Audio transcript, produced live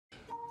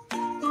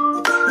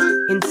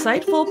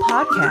Insightful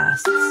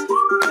podcasts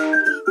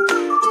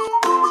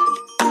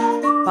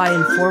by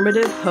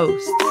informative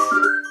hosts.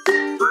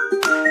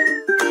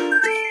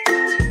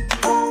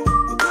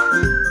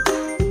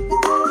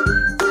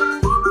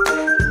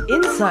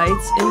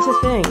 Insights into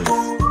Things,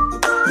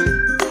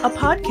 a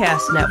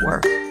podcast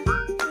network.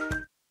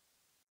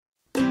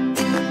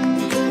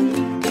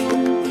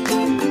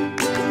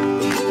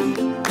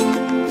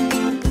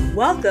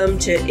 Welcome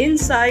to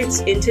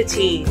Insights into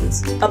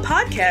Teens, a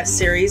podcast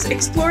series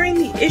exploring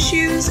the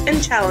issues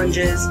and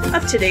challenges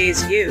of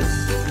today's youth.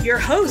 Your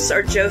hosts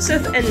are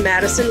Joseph and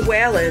Madison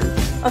Whalen,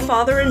 a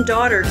father and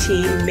daughter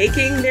team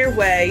making their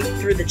way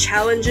through the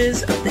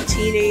challenges of the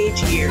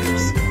teenage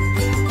years.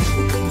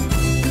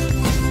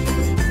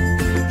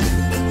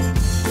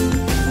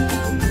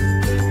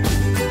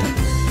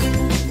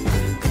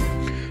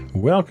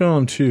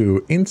 Welcome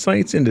to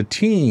Insights into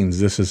Teens.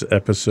 This is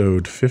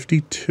episode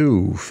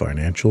 52,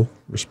 Financial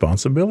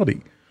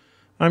Responsibility.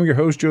 I'm your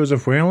host,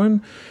 Joseph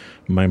Whalen.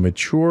 My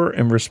mature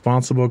and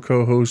responsible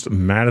co-host,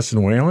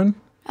 Madison Whalen.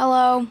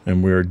 Hello.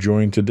 And we are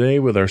joined today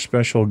with our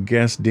special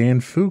guest,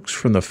 Dan Fooks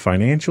from the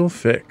Financial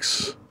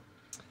Fix.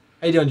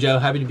 How you doing, Joe?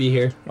 Happy to be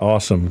here.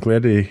 Awesome.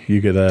 Glad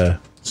you could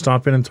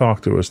stop in and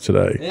talk to us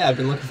today. Yeah, I've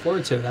been looking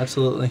forward to it.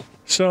 Absolutely.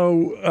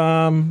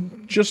 So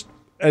just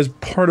as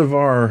part of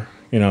our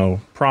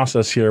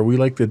process here, we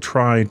like to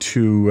try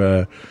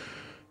to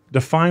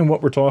define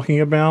what we're talking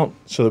about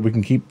so that we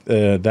can keep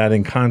that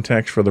in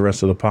context for the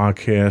rest of the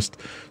podcast.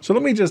 So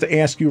let me just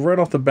ask you right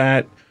off the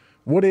bat,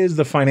 what is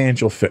the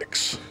Financial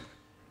Fix?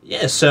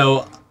 Yeah,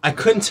 so I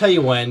couldn't tell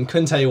you when,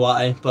 couldn't tell you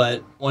why,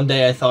 but one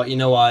day I thought, you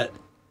know what,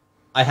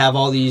 I have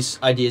all these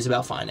ideas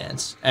about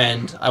finance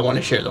and I want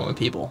to share them with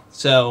people.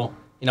 So,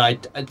 I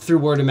through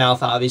word of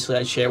mouth, obviously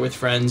I'd share with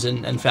friends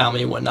and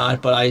family and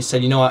whatnot, but I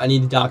said, you know what, I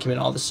need to document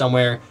all this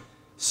somewhere.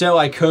 So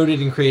I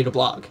coded and created a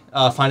blog,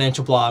 a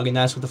financial blog, and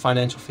that's what the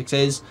Financial Fix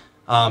is.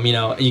 You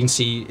can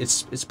see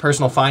it's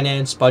personal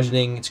finance,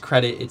 budgeting, it's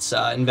credit, it's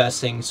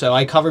investing. So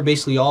I cover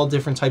basically all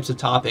different types of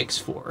topics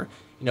for,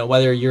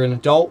 whether you're an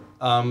adult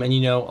and you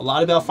know a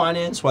lot about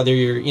finance, whether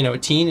you're a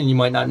teen and you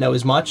might not know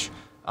as much,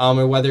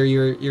 or whether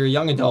you're a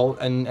young adult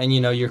and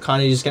you're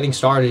kind of just getting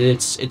started.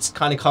 It's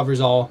kind of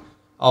covers all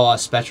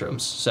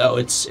spectrums. So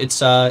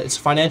it's a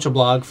financial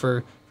blog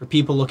for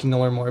people looking to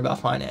learn more about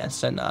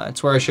finance, and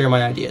it's where I share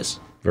my ideas.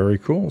 Very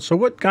cool. So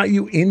what got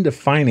you into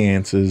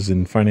finances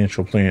and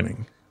financial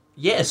planning?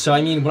 Yeah, so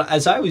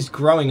as I was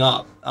growing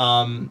up,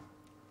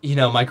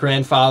 my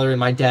grandfather and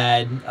my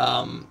dad,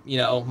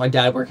 my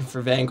dad working for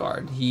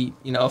Vanguard, he,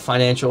 a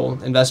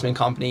financial investment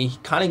company, he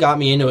kind of got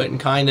me into it and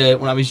kind of,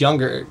 when I was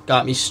younger,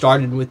 got me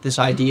started with this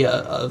idea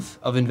of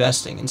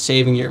investing and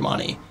saving your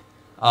money.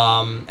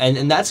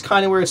 And that's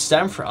kind of where it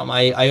stemmed from.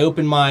 I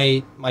opened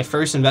my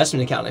first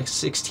investment account at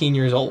 16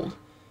 years old,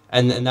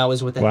 and that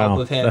was with the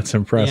help of him. That's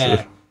impressive.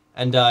 Yeah.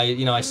 And,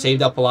 I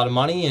saved up a lot of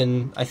money,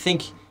 and I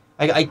think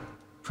I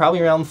probably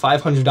around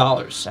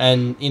 $500.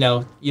 And,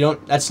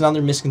 that's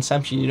another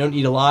misconception. You don't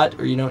need a lot,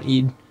 or you don't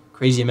need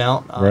crazy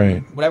amount.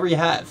 Right. Whatever you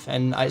have.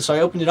 And so I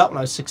opened it up when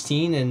I was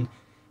 16,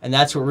 and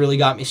that's what really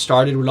got me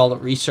started with all the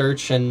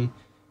research and,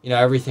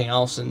 everything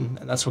else. And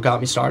that's what got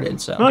me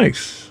started. So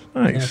Nice.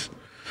 Yeah.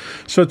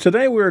 So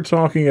today we're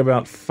talking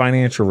about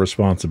financial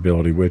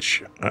responsibility,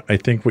 which I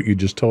think what you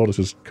just told us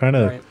is kind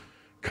of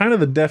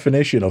the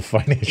definition of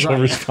financial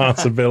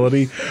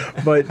responsibility.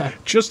 But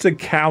just to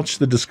couch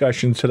the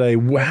discussion today,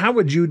 how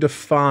would you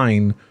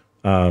define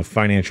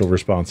financial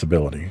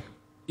responsibility?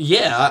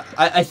 Yeah,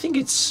 I think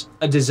it's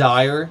a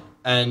desire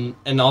and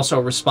also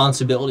a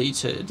responsibility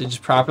to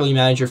just properly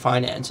manage your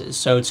finances.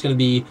 So it's going to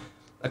be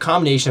a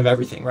combination of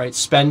everything, right?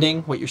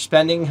 Spending, what you're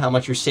spending, how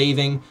much you're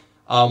saving,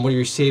 what are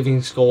your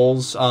savings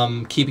goals,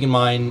 keeping in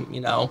mind,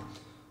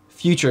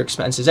 future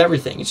expenses,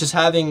 everything. It's just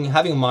having a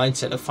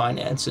mindset of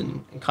finance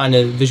and kind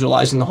of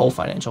visualizing the whole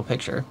financial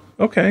picture.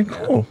 Okay,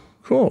 cool.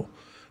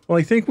 Well,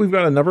 I think we've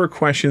got a number of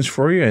questions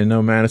for you. I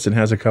know Madison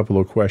has a couple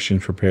of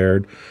questions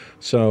prepared.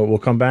 So we'll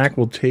come back,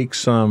 we'll take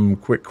some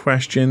quick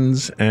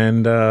questions,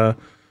 and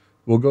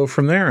we'll go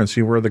from there and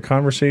see where the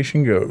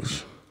conversation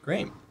goes.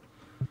 Great.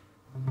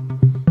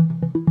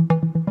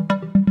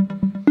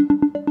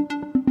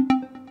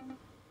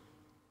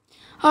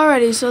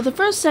 Alrighty, so the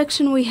first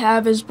section we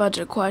have is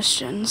budget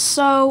questions.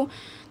 So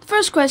the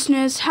first question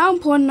is, how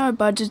important are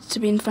budgets to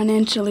being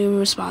financially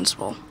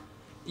responsible?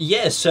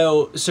 Yeah,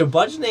 so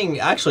budgeting,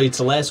 actually, it's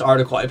the last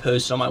article I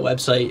posted on my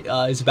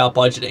website is about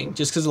budgeting,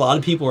 just because a lot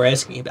of people were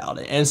asking about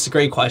it, and it's a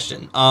great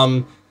question.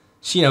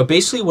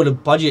 Basically what a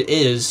budget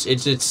is,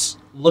 it's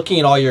looking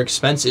at all your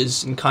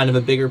expenses in kind of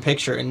a bigger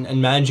picture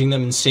and managing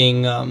them and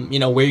seeing,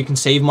 where you can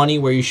save money,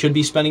 where you should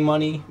be spending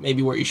money,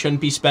 maybe where you shouldn't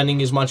be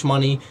spending as much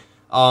money.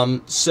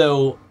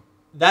 So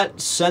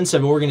that sense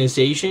of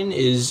organization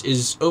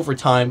is over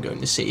time going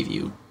to save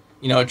you,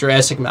 a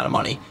drastic amount of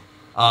money.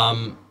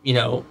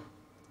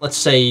 Let's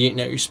say,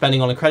 you're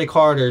spending on a credit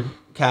card or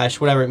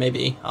cash, whatever it may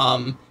be.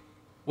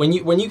 When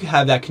you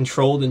have that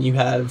controlled and you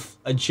have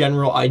a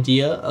general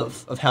idea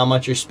of how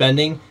much you're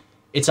spending,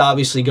 it's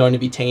obviously going to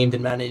be tamed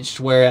and managed.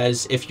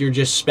 Whereas if you're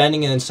just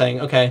spending and then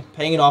saying, okay,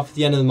 paying it off at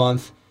the end of the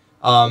month,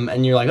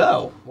 and you're like,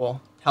 oh,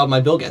 well, how did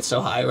my bill get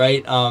so high,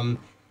 right?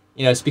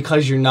 It's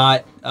because you're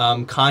not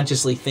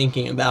consciously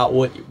thinking about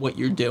what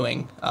you're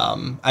doing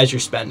as you're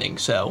spending.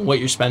 So what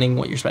you're spending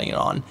it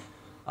on.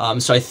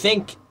 So I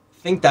think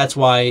that's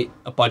why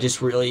a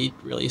budget's really,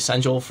 really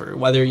essential for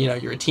whether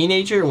you're a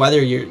teenager or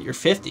whether you're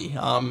 50.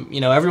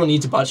 Everyone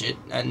needs a budget,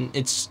 and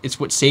it's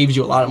what saves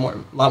you a lot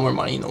more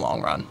money in the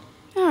long run.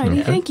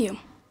 Alrighty, thank you.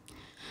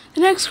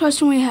 The next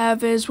question we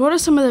have is, what are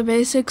some of the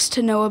basics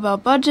to know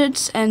about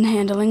budgets and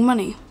handling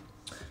money?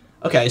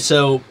 Okay,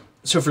 so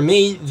for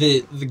me,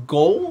 the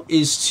goal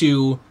is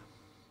to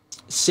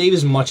save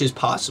as much as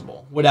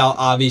possible without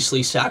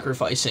obviously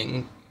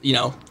sacrificing,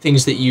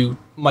 things that you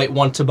might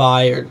want to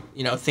buy or,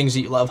 things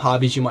that you love,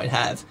 hobbies you might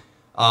have.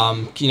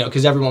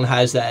 Because everyone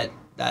has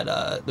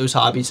those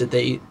hobbies that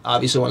they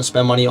obviously want to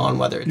spend money on,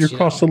 whether it's your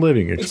cost of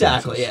living expenses.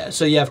 Exactly, yeah.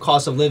 So you have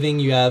cost of living,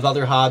 you have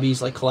other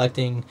hobbies like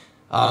collecting,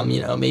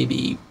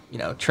 maybe,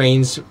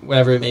 trains,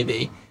 whatever it may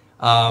be.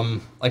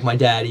 Like my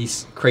dad,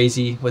 he's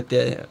crazy with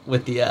the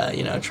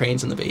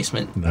trains in the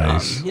basement.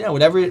 Nice.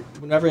 Whatever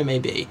it may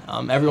be.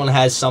 Everyone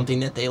has something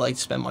that they like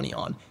to spend money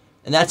on,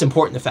 and that's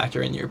important to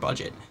factor into your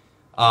budget.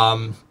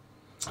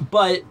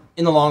 But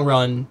in the long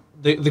run,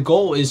 the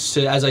goal is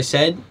to, as I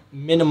said,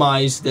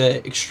 minimize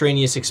the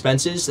extraneous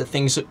expenses, the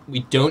things that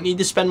we don't need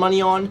to spend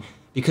money on,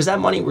 because that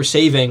money we're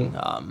saving,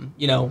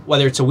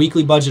 whether it's a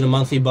weekly budget, a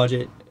monthly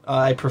budget,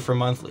 I prefer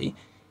monthly,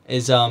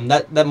 is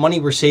that money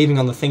we're saving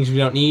on the things we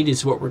don't need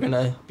is what we're going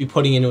to be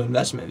putting into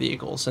investment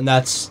vehicles. And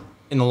that's,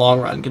 in the long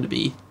run, going to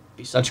be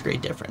such a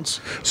great difference.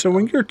 So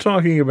when you're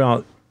talking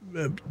about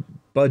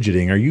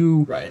budgeting, are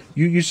you right?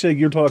 You said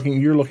you're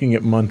looking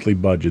at monthly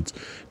budgets.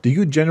 Do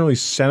you generally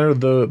center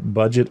the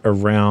budget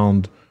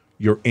around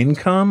your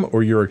income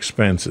or your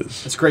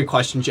expenses? That's a great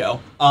question,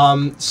 Joe.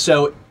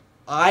 So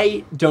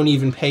I don't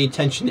even pay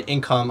attention to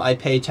income. I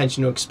pay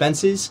attention to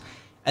expenses.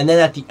 And then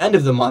at the end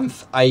of the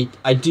month, I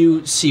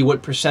do see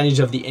what percentage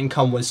of the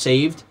income was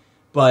saved,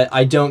 but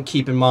I don't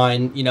keep in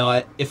mind,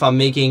 if I'm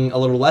making a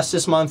little less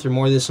this month or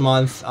more this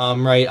month,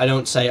 right? I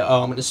don't say,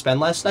 oh, I'm going to spend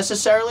less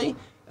necessarily.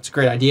 That's a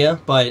great idea.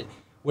 But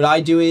what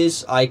I do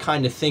is I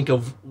kind of think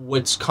of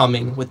what's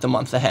coming with the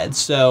month ahead.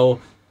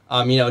 So,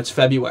 it's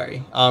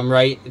February,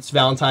 right? It's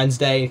Valentine's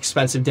Day,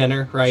 expensive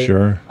dinner, right?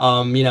 Sure.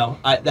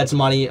 That's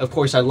money. Of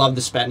course, I love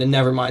to spend and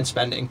never mind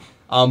spending.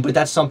 But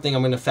that's something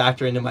I'm going to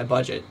factor into my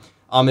budget.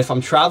 If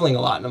I'm traveling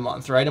a lot in a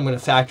month, right, I'm going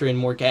to factor in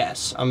more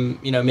gas.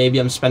 Maybe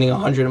I'm spending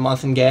 $100 a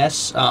month in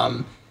gas.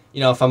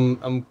 If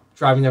I'm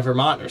driving to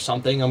Vermont or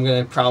something, I'm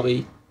going to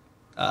probably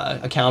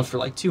account for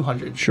like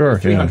 $200, sure,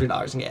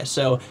 $300 in gas.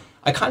 So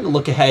I kind of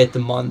look ahead at the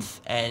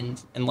month and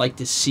like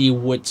to see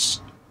what's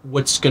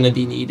going to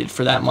be needed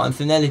for that month.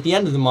 And then at the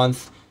end of the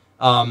month,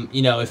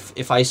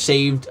 if I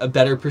saved a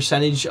better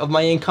percentage of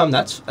my income,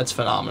 that's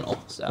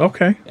phenomenal. So,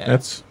 okay, yeah.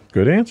 That's a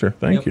good answer.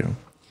 Thank you.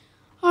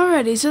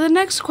 Alrighty, so the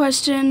next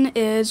question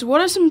is,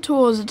 what are some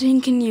tools a teen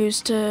can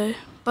use to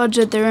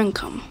budget their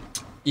income?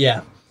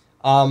 Yeah.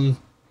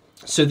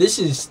 So this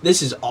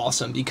is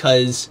awesome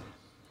because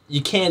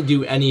you can't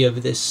do any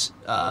of this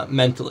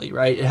mentally,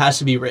 right? It has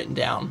to be written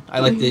down. I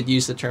like to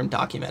use the term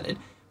documented.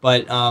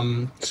 But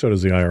so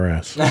does the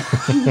IRS.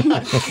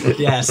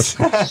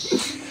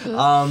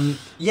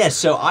 Yes.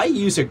 So I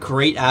use a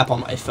great app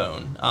on my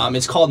phone.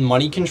 It's called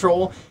Money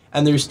Control.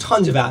 And there's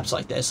tons of apps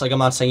like this. Like, I'm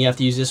not saying you have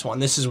to use this one.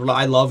 This is what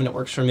I love, and it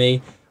works for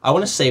me. I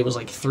want to say it was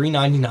like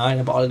 $3.99.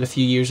 I bought it a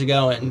few years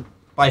ago, and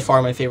by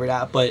far my favorite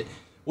app. But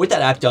what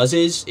that app does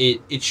is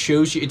it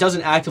shows you, it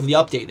doesn't actively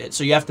update it,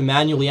 so you have to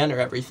manually enter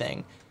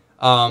everything.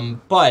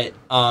 But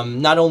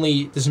not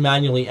only does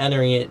manually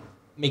entering it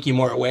make you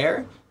more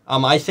aware,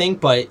 I think,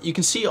 but you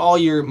can see all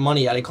your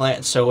money at a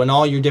glance. So in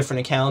all your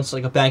different accounts,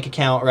 like a bank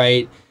account,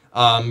 right?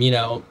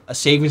 A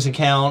savings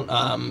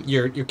account,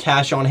 your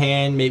cash on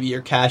hand, maybe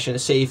your cash in a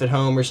safe at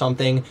home or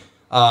something.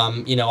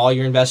 All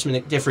your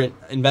different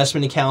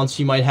investment accounts,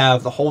 you might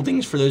have the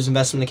holdings for those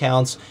investment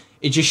accounts.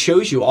 It just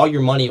shows you all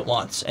your money at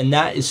once. And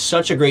that is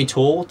such a great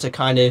tool to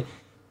kind of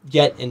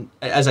get in,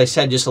 as I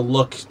said, just a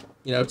look,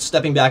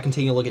 stepping back and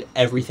taking a look at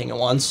everything at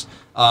once.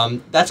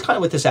 That's kind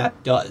of what this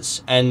app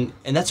does. And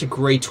that's a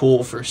great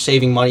tool for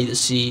saving money to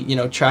see,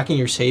 tracking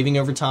your saving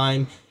over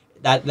time.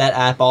 That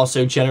app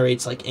also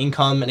generates like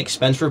income and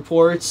expense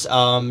reports,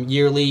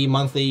 yearly,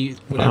 monthly,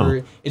 whatever.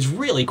 Wow. It's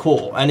really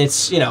cool. And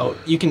it's,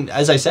 you can,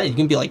 as I said, you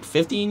can be like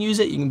 50 and use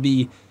it. You can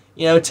be,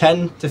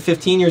 10 to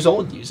 15 years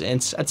old and use it.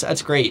 And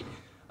that's great.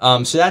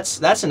 So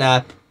that's an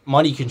app,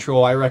 Money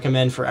Control, I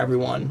recommend for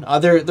everyone.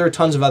 There are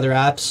tons of other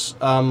apps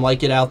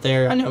like it out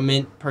there. I know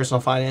Mint Personal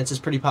Finance is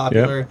pretty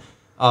popular.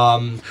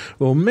 Yep.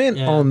 Well, Mint,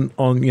 yeah.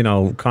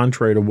 on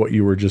contrary to what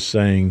you were just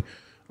saying,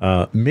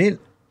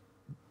 Mint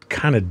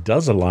kind of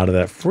does a lot of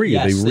that for you.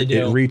 Yes, they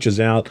do. It reaches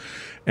out,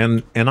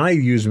 and I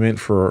used Mint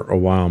for a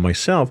while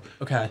myself.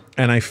 Okay.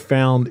 And I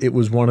found it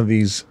was one of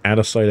these out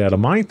of sight, out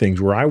of mind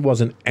things where I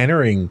wasn't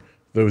entering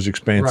those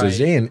expenses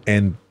in,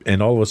 and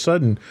all of a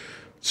sudden,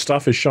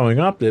 stuff is showing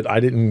up that I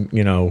didn't,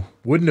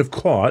 wouldn't have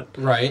caught.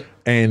 Right.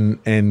 And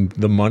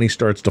the money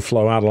starts to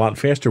flow out a lot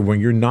faster when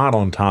you're not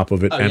on top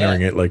of it,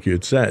 entering it like you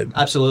had said.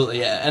 Absolutely,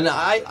 yeah. And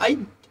I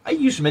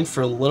used Mint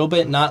for a little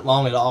bit, not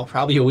long at all,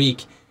 probably a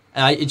week.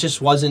 And it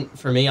just wasn't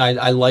for me.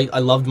 I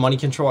loved money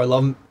control. I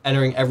love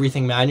entering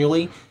everything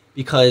manually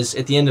because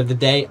at the end of the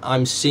day,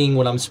 I'm seeing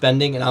what I'm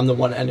spending and I'm the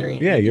one entering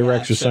it. Yeah, you're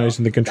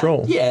exercising the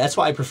control. That's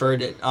why I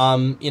preferred it.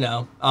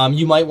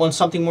 You might want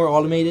something more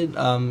automated.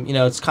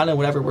 It's kind of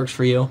whatever works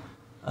for you.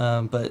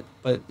 But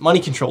money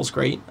control is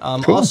great.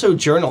 Cool. Also,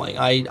 journaling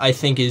I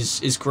think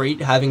is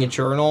great. Having a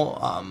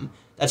journal.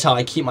 That's how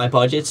I keep my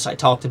budgets. I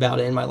talked about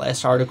it in my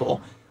last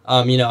article.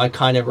 I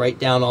kind of write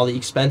down all the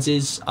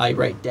expenses. I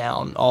write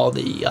down all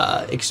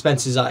the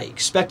expenses I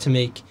expect to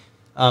make.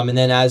 And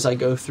then as I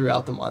go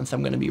throughout the month,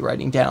 I'm going to be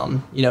writing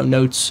down,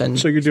 notes and.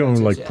 So you're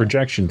doing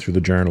projection through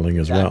the journaling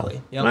as well.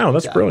 Yep, wow,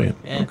 that's brilliant.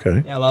 Yeah.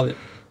 Okay. Yeah, I love it.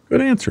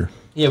 Good answer.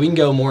 Yeah, we can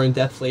go more in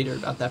depth later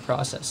about that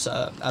process.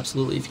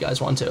 Absolutely, if you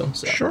guys want to.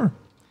 So. Sure.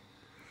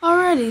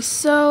 Alrighty,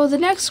 so the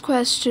next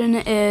question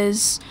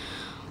is,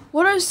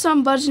 what are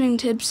some budgeting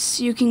tips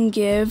you can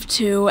give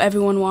to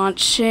everyone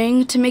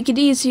watching to make it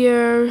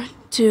easier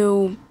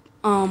to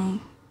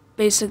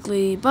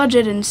basically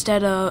budget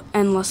instead of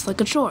and less like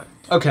a chore?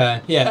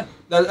 Okay, yeah,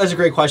 that's a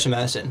great question,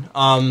 Madison.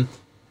 I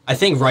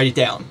think write it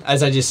down.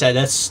 As I just said,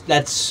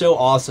 that's so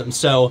awesome.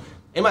 So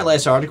in my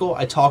last article,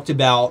 I talked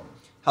about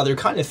how there are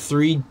kind of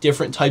 3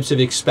 different types of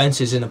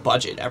expenses in a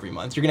budget every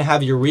month. You're going to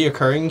have your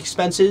reoccurring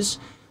expenses.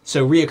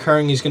 So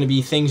reoccurring is going to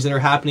be things that are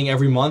happening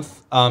every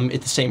month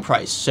at the same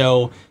price.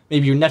 So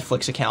maybe your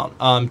Netflix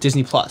account,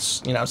 Disney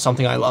Plus,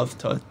 something I love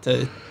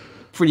to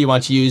pretty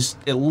much use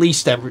at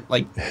least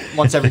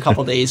once every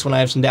couple days when I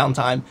have some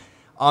downtime.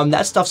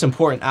 That stuff's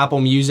important.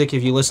 Apple Music,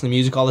 if you listen to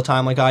music all the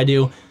time like I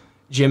do,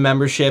 gym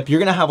membership, you're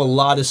going to have a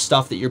lot of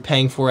stuff that you're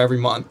paying for every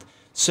month.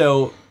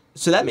 So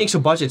that makes a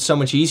budget so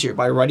much easier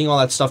by writing all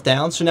that stuff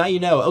down. So now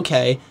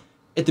okay,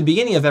 at the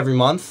beginning of every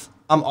month,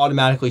 I'm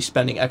automatically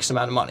spending X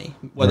amount of money,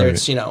 whether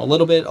it's, a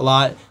little bit, a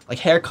lot, like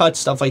haircuts,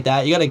 stuff like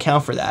that. You got to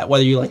account for that,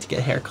 whether you like to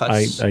get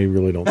haircuts. I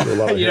really don't do a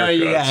lot of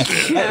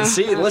haircuts.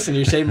 See, listen,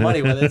 you're saving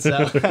money with it.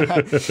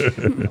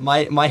 So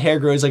my hair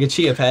grows like a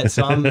chia pet,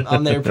 so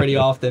I'm there pretty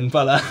often.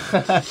 But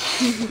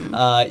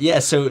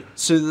so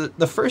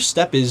the first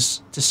step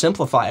is to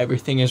simplify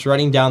everything is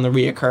writing down the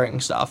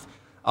reoccurring stuff.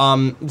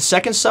 The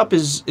second step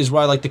is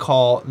what I like to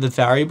call the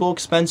variable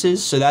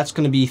expenses. So that's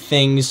going to be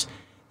things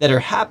that are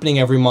happening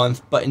every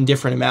month, but in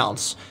different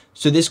amounts.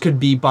 So this could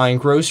be buying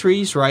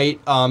groceries, right?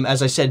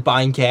 As I said,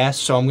 buying gas.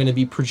 So I'm going to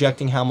be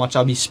projecting how much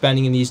I'll be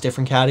spending in these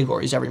different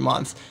categories every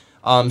month.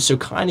 So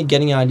kind of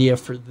getting an idea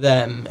for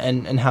them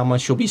and how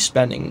much you'll be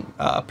spending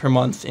per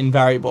month in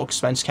variable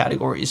expense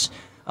categories.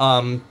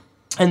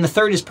 And the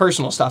third is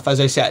personal stuff, as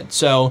I said.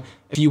 So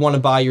if you want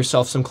to buy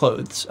yourself some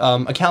clothes,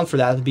 account for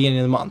that at the beginning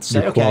of the month.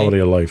 Say, your quality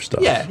of life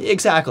stuff. Yeah,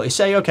 exactly.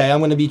 Say, okay, I'm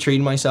going to be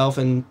treating myself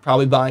and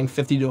probably buying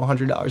 $50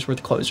 to $100 worth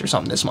of clothes or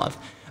something this month.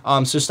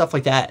 So stuff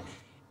like that.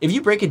 If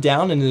you break it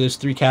down into those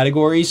 3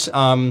 categories,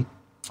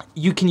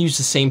 you can use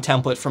the same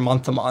template from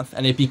month to month,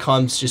 and it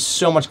becomes just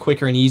so much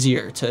quicker and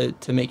easier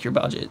to make your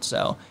budget.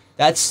 So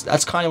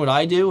that's kind of what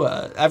I do.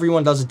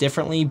 Everyone does it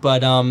differently,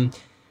 but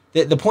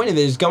the point of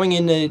it is going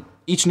into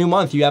each new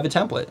month you have a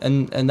template,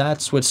 and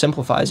that's what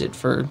simplifies it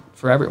for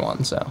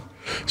everyone.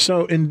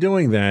 So in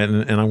doing that,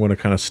 and I want to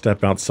kind of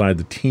step outside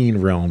the teen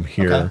realm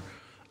here.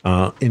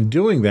 Okay. In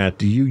doing that,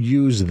 do you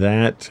use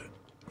that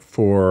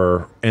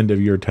for end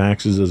of year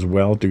taxes as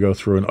well, to go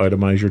through and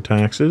itemize your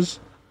taxes?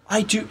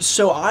 I do.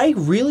 So I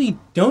really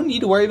don't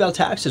need to worry about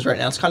taxes right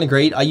now. It's kind of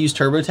great. I use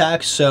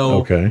TurboTax.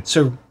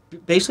 So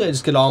basically, I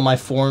just get all my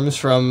forms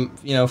from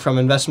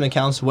investment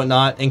accounts and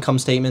whatnot, income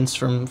statements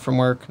from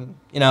work.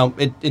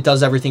 It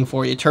does everything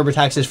for you.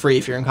 TurboTax is free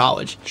if you're in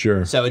college.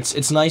 Sure. So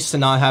it's nice to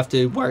not have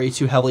to worry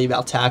too heavily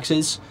about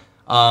taxes.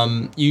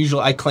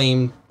 Usually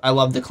I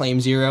love to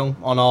claim 0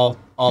 on all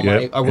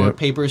my work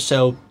papers.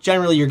 So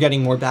generally, you're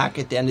getting more back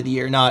at the end of the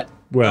year, not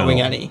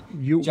owing any.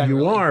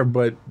 You are,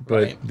 but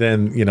right.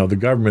 Then the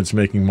government's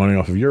making money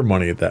off of your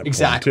money at that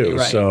point too.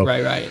 Right. So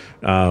right.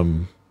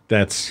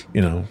 That's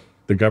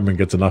the government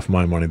gets enough of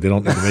my money. They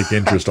don't need to make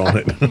interest on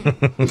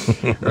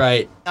it.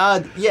 Right.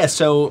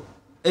 So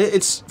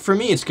it's for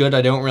me, it's good.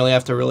 I don't really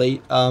have to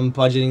relate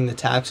budgeting the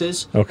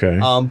taxes. Okay.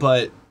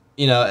 But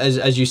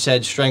as you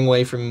said, straying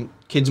away from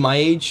kids my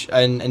age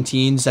and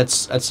teens,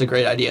 that's a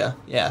great idea.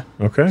 Yeah.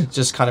 Okay.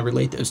 Just kind of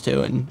relate those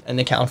two and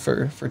account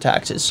for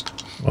taxes.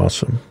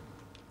 Awesome.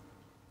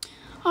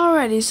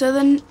 Alrighty,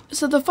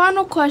 so the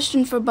final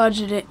question for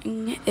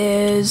budgeting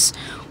is,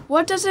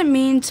 what does it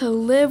mean to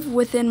live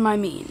within my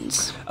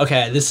means?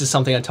 Okay, this is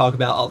something I talk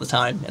about all the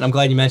time, and I'm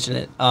glad you mentioned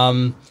it.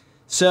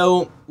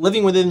 So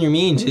living within your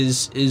means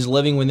is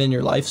living within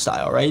your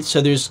lifestyle, right? So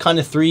there's kind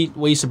of 3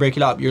 ways to break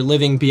it up. You're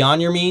living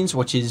beyond your means,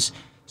 which is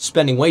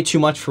spending way too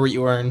much for what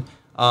you earn.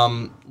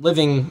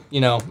 Living,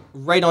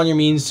 right on your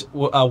means,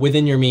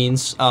 within your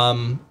means,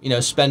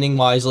 spending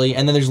wisely.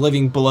 And then there's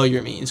living below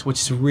your means, which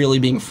is really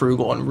being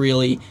frugal and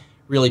really,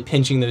 really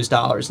pinching those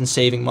dollars and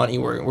saving money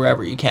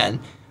wherever you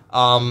can.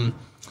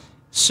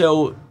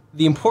 So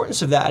the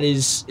importance of that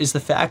is the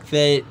fact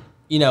that,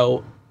 you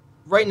know,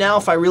 right now,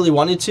 if I really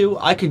wanted to,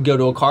 I could go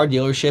to a car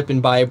dealership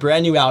and buy a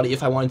brand new Audi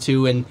if I wanted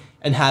to, and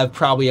have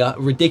probably a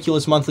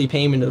ridiculous monthly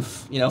payment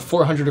of, you know,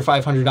 $400 or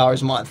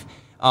 $500 a month.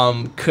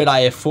 Could I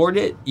afford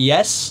it?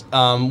 Yes.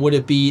 Would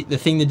it be the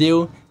thing to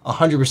do?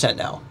 100%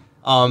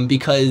 no.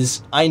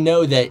 Because I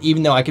know that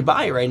even though I could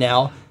buy it right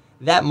now,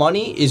 that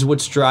money is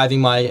what's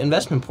driving my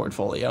investment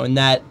portfolio, and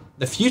that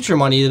the future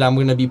money that I'm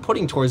going to be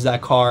putting towards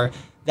that car,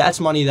 that's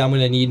money that I'm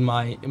going to need in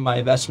my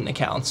investment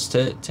accounts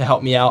to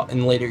help me out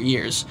in later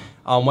years.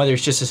 Whether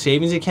it's just a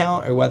savings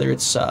account or whether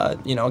it's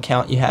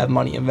account you have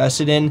money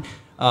invested in,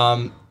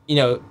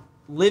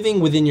 living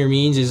within your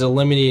means is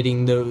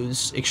eliminating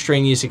those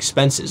extraneous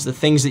expenses, the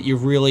things that you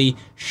really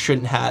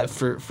shouldn't have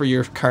for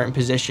your current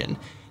position.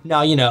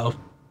 Now,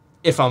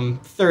 if I'm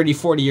 30,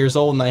 40 years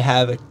old and I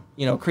have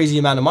a crazy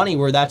amount of money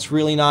where that's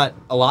really not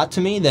a lot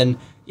to me, then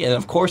yeah,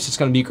 of course it's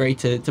going to be great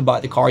to buy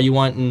the car you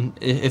want, and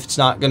if it's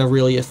not going to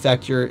really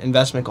affect your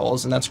investment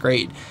goals, then that's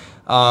great.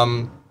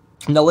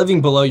 Now,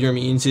 living below your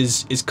means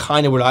is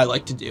kind of what I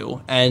like to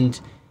do, and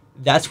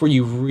that's where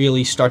you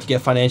really start to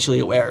get financially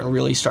aware and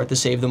really start to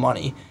save the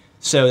money.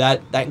 So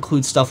that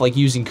includes stuff like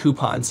using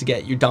coupons to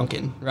get your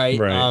Dunkin', right?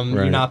 Right.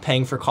 You're not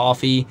paying for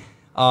coffee,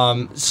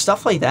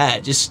 stuff like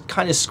that. Just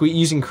kind of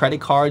using credit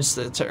cards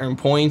to earn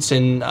points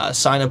and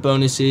sign-up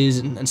bonuses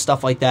and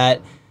stuff like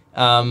that.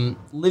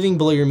 Living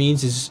below your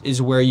means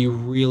is where you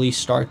really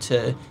start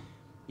to,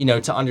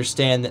 to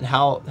understand that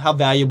how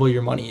valuable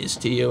your money is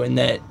to you, and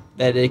that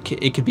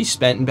it could be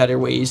spent in better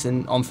ways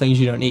than on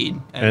things you don't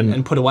need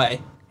and put away.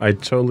 I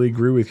totally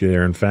agree with you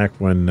there. In fact,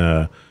 when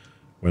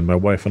my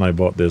wife and I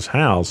bought this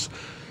house,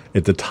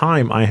 at the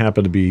time I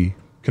happened to be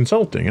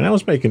consulting, and I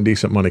was making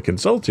decent money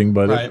consulting,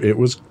 but right. it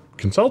was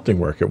consulting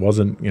work. It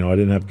wasn't, I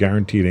didn't have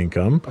guaranteed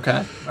income.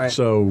 Okay. Right.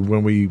 So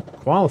when we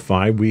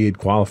qualified, we had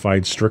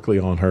qualified strictly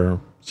on her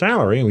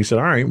salary, and we said,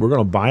 all right, we're going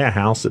to buy a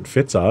house that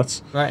fits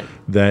us. Right.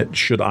 That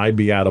should I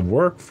be out of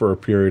work for a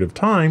period of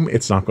time,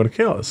 it's not going to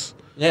kill us.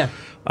 Yeah.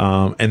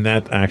 And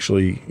that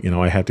actually,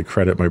 I had to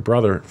credit my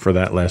brother for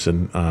that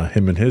lesson.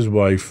 Him and his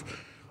wife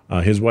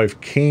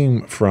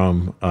came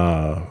from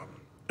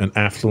an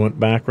affluent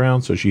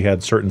background, so she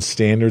had certain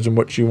standards in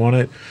what she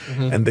wanted,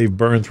 and they've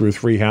burned through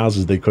 3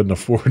 houses they couldn't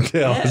afford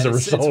as a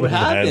result of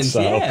that.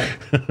 So.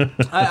 Yeah.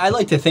 I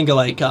like to think of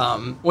like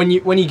when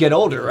you get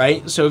older,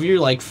 right? So if you're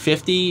like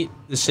 50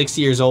 to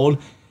 60 years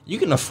old, you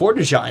can afford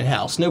a giant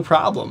house, no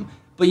problem.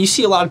 But you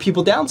see a lot of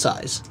people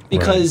downsize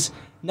because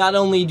not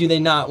only do they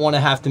not want to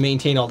have to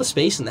maintain all the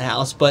space in the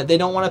house, but they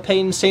don't want to pay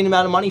an insane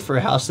amount of money for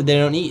a house that they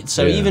don't need.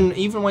 So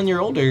even when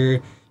you're older,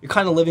 you're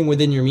kind of living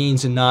within your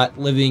means and not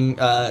living,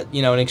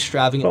 an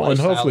extravagant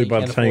lifestyle. And hopefully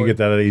by the time you get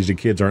that age, the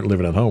kids aren't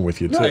living at home with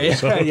you, too. Right, yeah,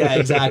 so. Yeah,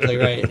 exactly,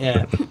 right,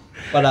 yeah.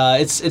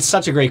 But it's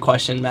such a great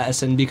question,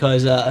 Madison,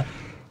 because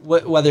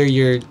whether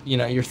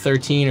you're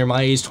 13 or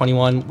my age,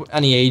 21,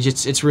 any age,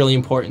 it's really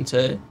important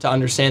to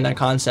understand that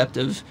concept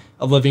of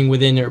living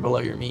within or below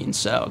your means.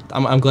 So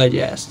I'm glad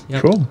you asked.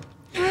 Yep. Cool.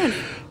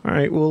 All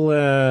right,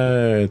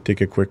 we'll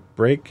take a quick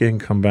break and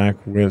come back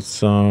with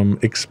some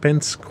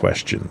expense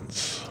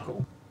questions.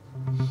 Cool.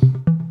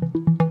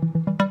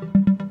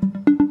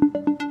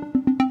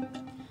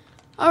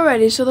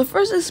 Alrighty, so the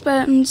first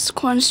expense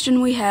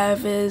question we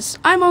have is,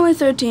 I'm only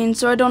 13,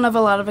 so I don't have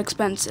a lot of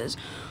expenses.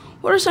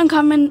 What are some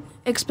common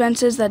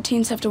expenses that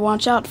teens have to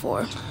watch out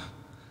for?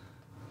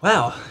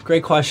 Wow,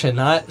 great question.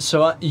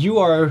 So you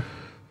are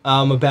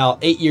about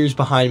 8 years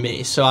behind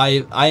me. So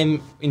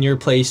I'm in your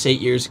place 8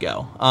 years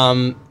ago.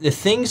 The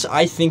things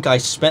I think I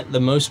spent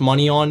the most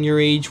money on your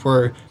age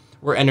were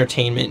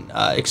entertainment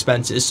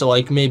expenses. So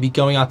like maybe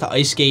going out to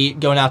ice skate,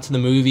 going out to the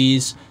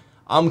movies,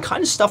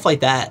 kind of stuff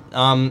like that.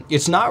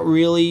 It's not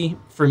really,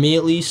 for me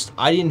at least,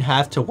 I didn't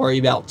have to worry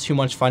about too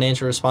much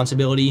financial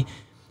responsibility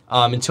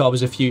until I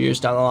was a few years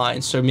down the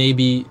line. So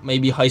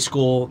maybe high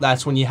school,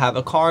 that's when you have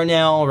a car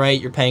now, right?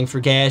 You're paying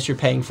for gas, you're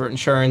paying for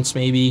insurance,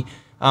 maybe.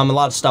 A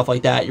lot of stuff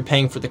like that. You're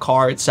paying for the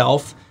car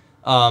itself.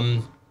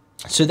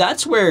 So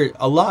that's where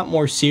a lot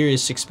more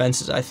serious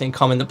expenses, I think,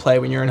 come into play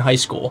when you're in high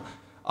school.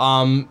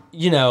 When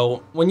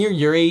you're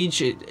your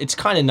age, it's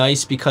kind of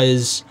nice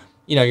because,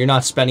 you're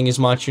not spending as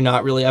much. You're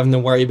not really having to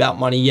worry about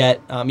money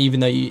yet,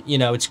 even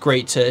though, it's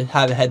great to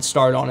have a head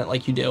start on it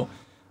like you do.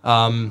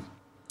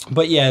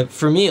 But, yeah,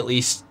 for me at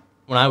least,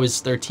 when I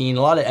was 13,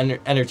 a lot of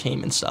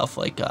entertainment stuff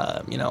like,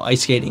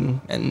 ice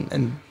skating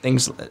and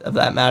things of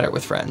that matter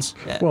with friends.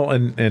 Yeah. Well,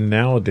 and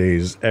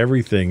nowadays,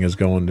 everything is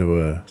going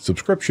to a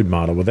subscription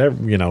model with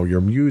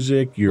your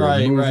music, your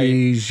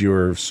movies,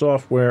 your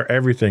software,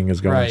 everything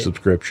is going to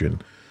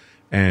subscription.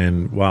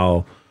 And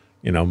while,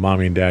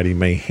 mommy and daddy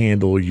may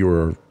handle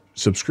your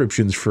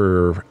subscriptions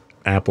for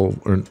Apple,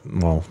 or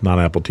well, not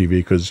Apple TV,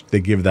 because they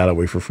give that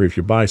away for free if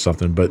you buy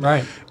something,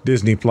 but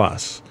Disney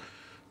Plus.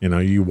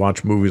 You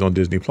watch movies on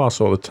Disney Plus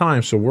all the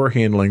time, so we're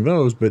handling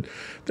those. But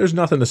there's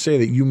nothing to say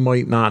that you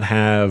might not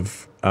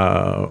have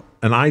an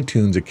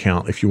iTunes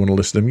account if you want to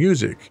listen to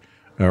music,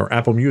 or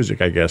Apple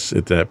Music, I guess,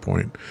 at that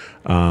point,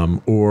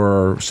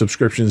 or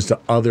subscriptions to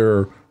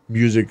other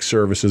music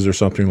services or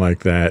something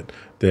like that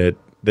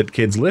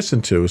kids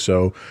listen to.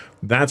 So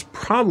that's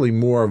probably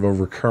more of a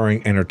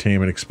recurring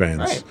entertainment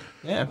expense.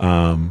 Right.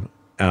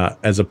 Yeah.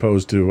 As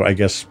opposed to, I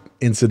guess,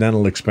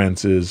 incidental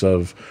expenses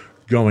of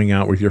going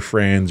out with your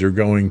friends or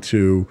going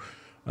to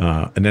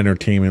an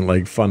entertainment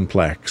like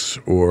Funplex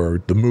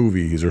or the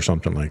movies or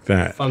something like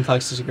that.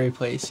 Funplex is a great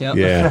place. Yep.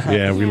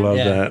 Yeah, we love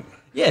that.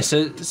 Yeah,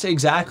 so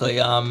exactly.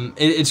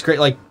 It's great.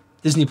 Like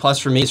Disney Plus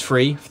for me is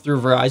free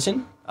through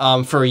Verizon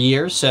for a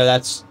year, so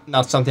that's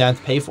not something I have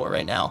to pay for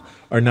right now.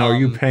 Are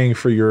you paying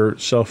for your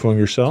cell phone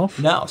yourself?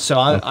 No,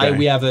 so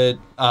we have a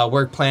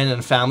work plan and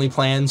a family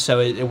plan, so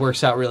it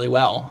works out really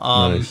well.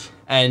 Nice.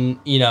 And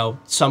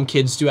some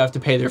kids do have to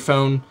pay their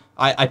phone.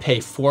 I pay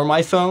for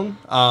my phone,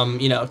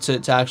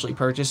 to actually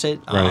purchase it.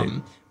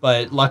 Right.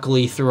 But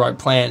luckily through our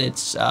plan,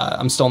 it's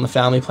I'm still in the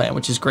family plan,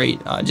 which is great.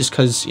 Just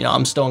because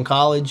I'm still in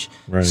college,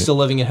 right. Still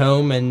living at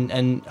home,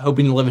 and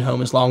hoping to live at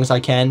home as long as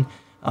I can,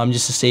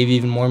 just to save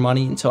even more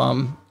money until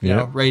I'm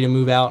ready to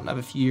move out and have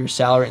a few years'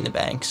 salary in the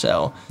bank.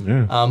 So,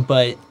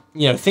 but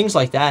things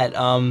like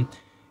that.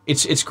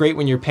 It's great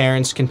when your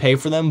parents can pay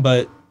for them,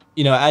 but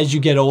as you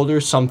get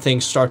older, some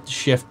things start to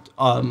shift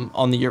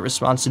on your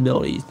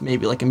responsibilities.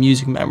 Maybe like a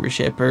music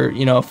membership or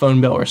a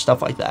phone bill or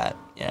stuff like that.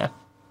 Yeah.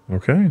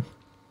 Okay.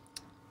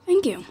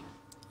 Thank you.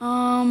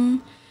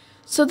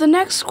 So the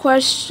next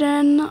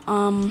question,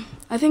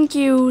 I think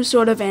you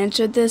sort of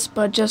answered this,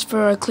 but just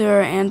for a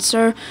clearer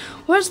answer,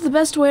 what is the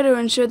best way to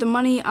ensure the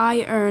money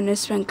I earn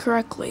is spent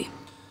correctly?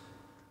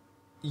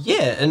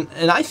 Yeah,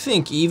 and I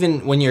think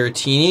even when you're a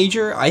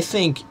teenager, I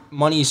think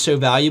money is so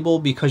valuable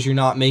because you're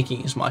not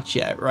making as much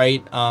yet,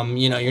 right?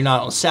 You're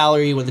not on a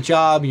salary with a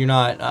job, you're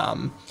not,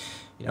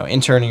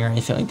 interning or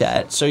anything like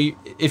that. So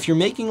if you're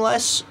making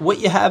less, what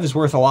you have is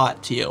worth a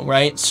lot to you,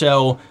 right?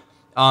 So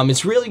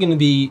it's really going to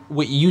be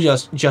what you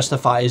just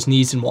justify as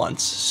needs and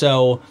wants.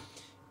 So,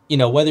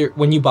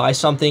 when you buy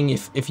something,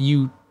 if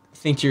you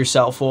think to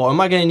yourself, well,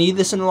 am I going to need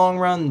this in the long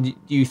run? Do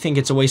you think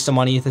it's a waste of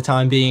money at the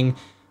time being?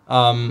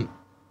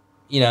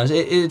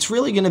 It's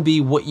really going to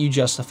be what you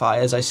justify,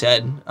 as I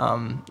said,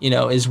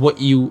 is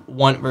what you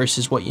want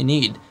versus what you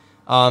need.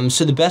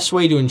 So the best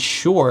way to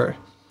ensure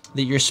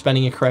that you're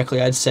spending it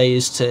correctly, I'd say,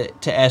 is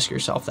to ask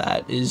yourself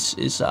that is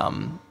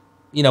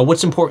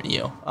what's important to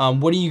you?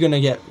 What are you going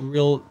to get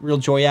real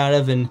joy out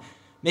of? And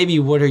maybe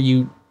what are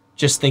you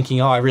just thinking,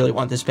 oh, I really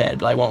want this bad,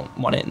 but I won't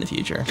want it in the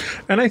future.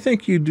 And I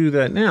think you do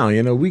that now.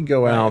 We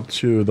go out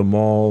to the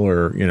mall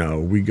or,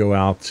 we go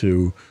out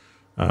to,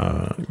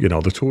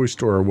 the toy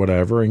store or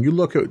whatever, and you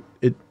look at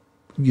it,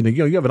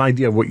 you have an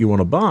idea of what you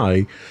want to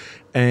buy,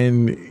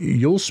 and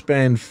you'll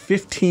spend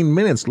 15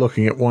 minutes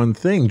looking at one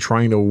thing,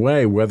 trying to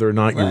weigh whether or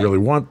not you really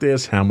want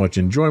this, how much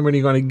enjoyment are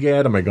you going to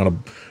get, am I going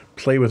to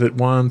play with it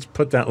once,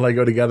 put that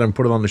Lego together and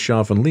put it on the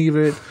shelf and leave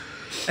it,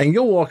 and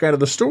you'll walk out of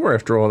the store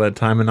after all that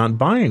time and not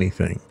buy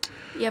anything.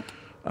 Yep.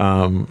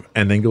 And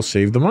then you'll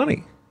save the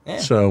money. Yeah.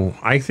 So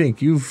I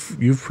think you've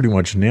pretty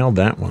much nailed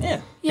that one.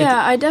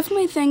 Yeah, I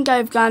definitely think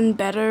I've gotten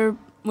better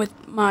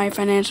with my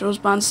financial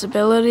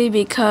responsibility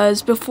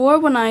because before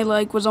when I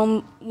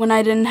when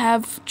I didn't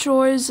have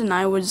chores and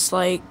I was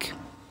 9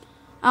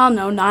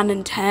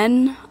 and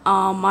 10,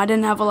 I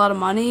didn't have a lot of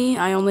money.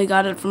 I only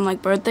got it from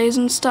birthdays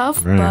and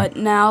stuff. Right. But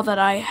now that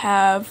I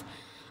have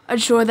a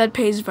chore that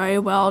pays very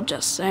well,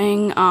 just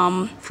saying.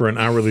 For an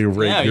hourly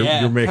rate,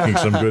 you're making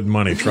some good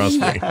money, trust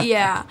me.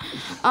 Yeah.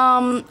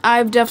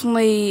 I've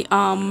definitely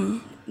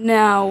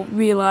now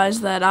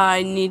realized that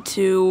I need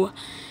to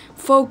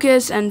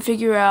focus and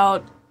figure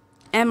out,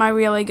 am I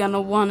really going to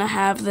want to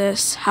have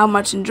this? How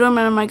much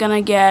enjoyment am I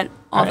going to get?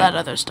 All that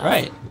other stuff.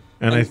 Right.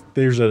 And I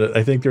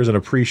think there's an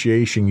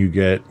appreciation you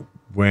get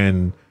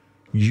when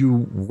you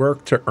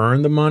work to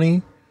earn the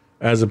money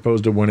as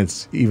opposed to when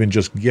it's even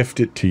just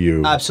gifted to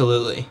you.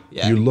 Absolutely.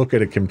 Yeah. You look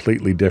at it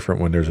completely different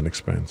when there's an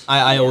expense.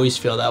 I always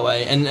feel that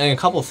way. And a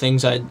couple of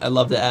things I'd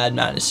love to add,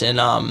 Madison.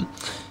 I'm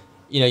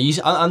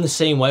the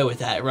same way with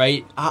that,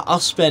 right? I'll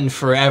spend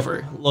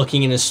forever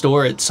looking in a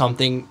store at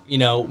something,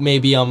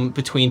 maybe I'm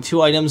between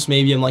two items,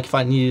 maybe I'm if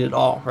I need it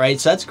all, right?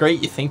 So that's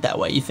great you think that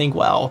way. You think,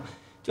 well,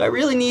 do I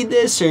really need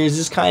this, or is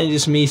this kind of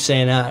just me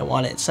saying, I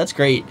want it? So that's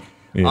great.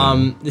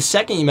 Yeah. The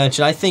second you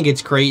mentioned, I think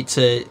it's great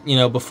to,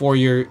 before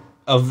you're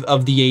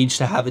of the age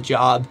to have a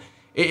job,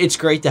 it's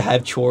great to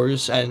have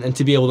chores and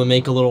to be able to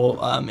make a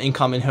little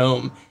income at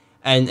home.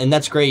 And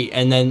that's great.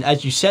 And then,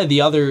 as you said,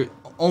 the other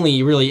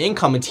only really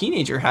income a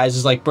teenager has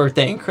is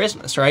birthday and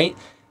Christmas, right?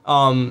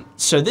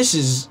 So this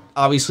is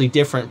obviously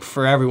different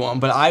for everyone,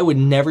 but I would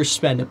never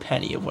spend a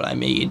penny of what I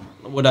made,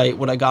 what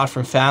I got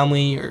from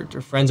family or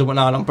friends and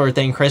whatnot on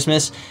birthday and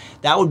Christmas.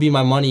 That would be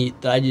my money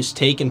that I just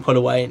take and put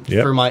away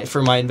for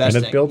my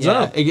investing. And it builds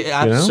up.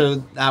 So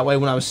that way,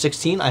 when I was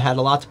 16, I had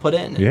a lot to put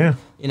in. Yeah.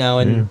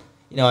 With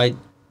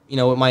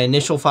my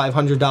initial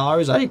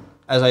 $500,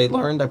 as I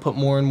learned, I put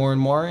more and more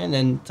and more in,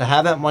 and to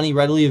have that money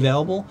readily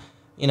available,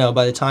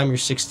 by the time you're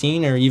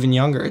 16 or even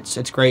younger,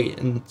 it's great.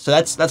 And so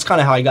that's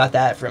kind of how I got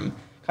that from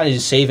kind of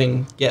just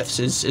saving gifts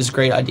is a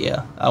great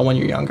idea when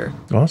you're younger.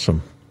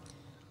 Awesome.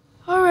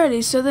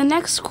 Alrighty, so the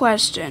next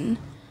question.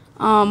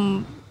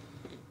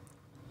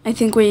 I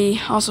think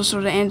we also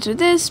sort of answered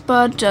this,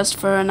 but just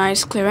for a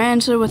nice, clear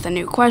answer with a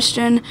new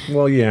question.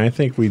 Well, yeah, I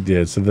think we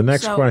did. So the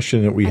next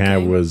question that we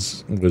had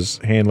was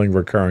handling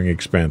recurring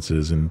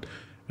expenses, and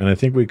I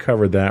think we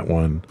covered that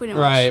one. Pretty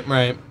much.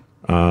 Right.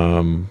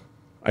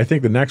 I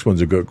think the next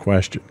one's a good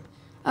question.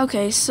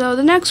 Okay, so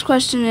the next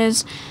question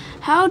is,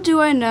 how do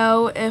I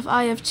know if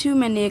I have too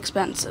many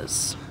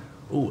expenses?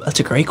 Ooh, that's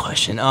a great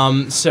question.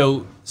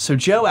 So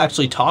Joe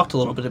actually talked a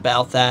little bit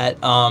about that.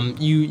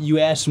 You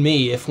asked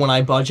me if when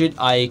I budget,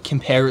 I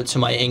compare it to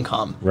my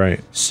income. Right.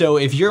 So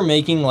if you're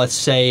making, let's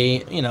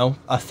say,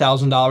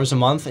 $1,000 a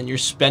month and you're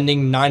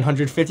spending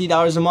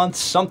 $950 a month,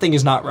 something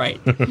is not right.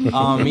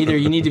 Either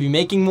you need to be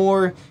making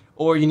more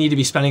or you need to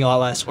be spending a lot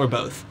less, or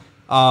both.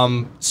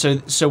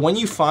 So when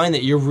you find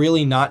that you're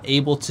really not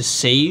able to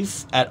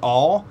save at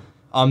all,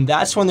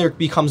 that's when there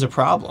becomes a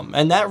problem.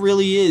 And that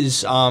really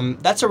is,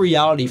 that's a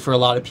reality for a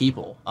lot of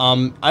people.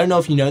 I don't know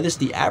if you know this,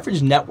 the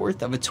average net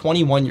worth of a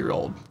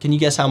 21-year-old, can you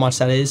guess how much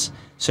that is?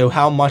 So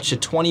how much a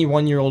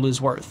 21-year-old is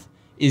worth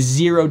is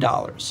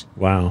 $0.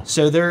 Wow.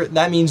 So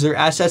that means their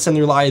assets and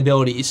their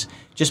liabilities,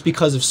 just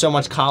because of so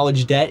much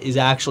college debt, is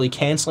actually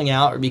canceling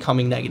out or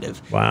becoming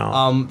negative.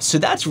 Wow. So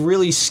that's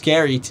really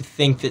scary to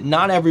think that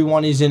not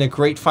everyone is in a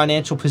great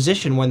financial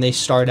position when they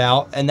start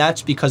out, and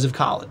that's because of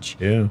college.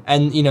 Yeah.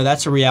 And,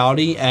 that's a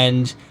reality,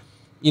 and,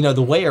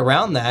 the way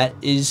around that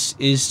is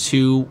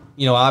to,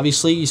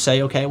 obviously you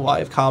say, okay, well, I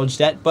have college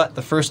debt, but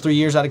the first 3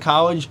 years out of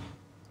college,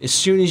 as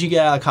soon as you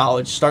get out of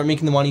college, start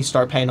making the money,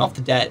 start paying off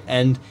the debt,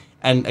 and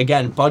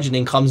again,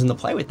 budgeting comes into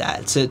play with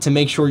that to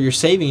make sure you're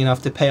saving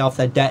enough to pay off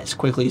that debt as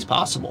quickly as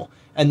possible,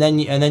 and then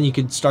you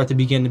could start to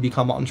begin to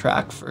become on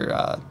track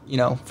for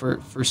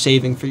for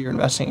saving for your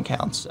investing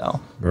accounts.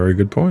 So very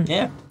good point.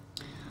 Yeah.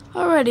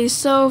 Alrighty,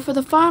 so for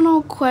the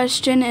final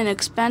question in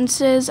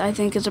expenses, I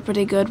think is a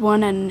pretty good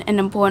one and an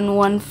important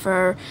one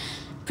for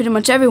pretty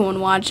much everyone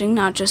watching,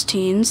 not just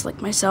teens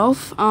like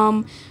myself.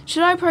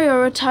 Should I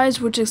prioritize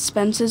which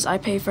expenses I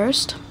pay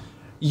first?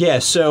 Yeah,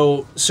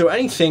 so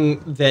anything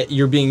that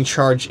you're being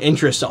charged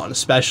interest on,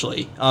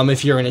 especially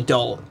if you're an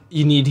adult,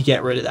 you need to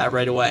get rid of that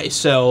right away.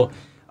 So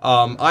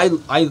I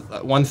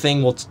one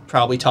thing we'll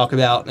probably talk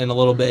about in a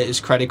little bit is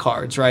credit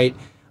cards, right?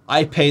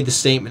 I pay the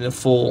statement in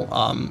full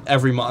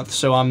every month,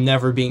 so I'm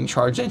never being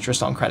charged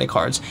interest on credit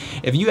cards.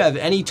 If you have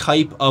any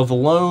type of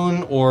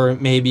loan or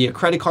maybe a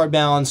credit card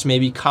balance,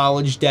 maybe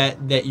college debt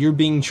that you're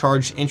being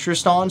charged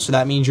interest on, so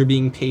that means you're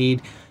being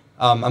paid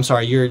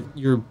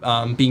you're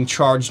being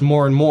charged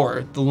more and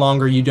more the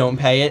longer you don't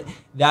pay it.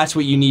 That's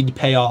what you need to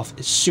pay off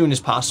as soon as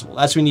possible.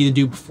 That's what you need to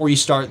do before you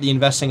start the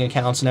investing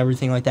accounts and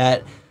everything like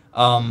that.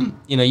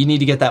 You need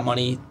to get that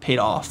money paid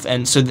off.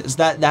 And so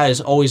that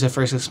is always the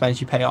first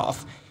expense you pay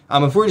off.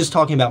 If we're just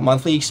talking about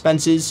monthly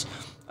expenses,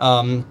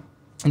 after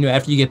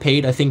you get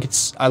paid,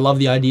 I love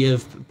the idea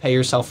of pay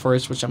yourself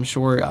first, which I'm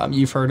sure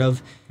you've heard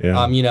of.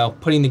 Yeah.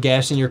 Putting the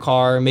gas in your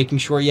car, making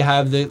sure you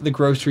have the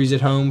groceries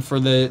at home for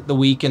the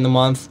week and the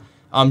month.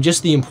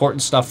 Just the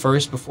important stuff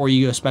first before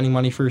you go spending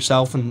money for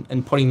yourself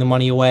and putting the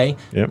money away.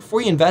 Yep.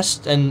 Before you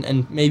invest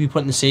and maybe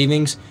put in the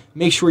savings,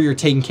 make sure you're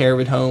taking care of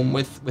it home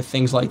with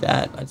things like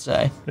that, I'd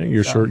say.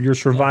 Your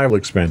survival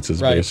expenses,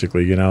 right.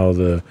 Basically,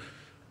 the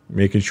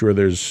making sure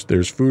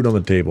there's food on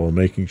the table,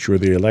 making sure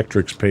the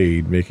electric's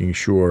paid, making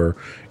sure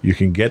you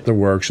can get to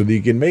work so that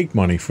you can make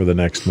money for the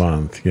next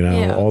month,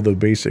 all the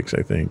basics,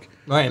 I think.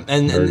 Right.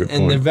 And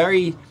the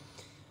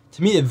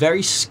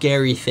very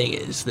scary thing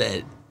is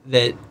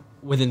that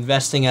with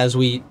investing, as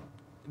we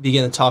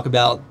begin to talk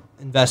about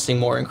investing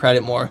more and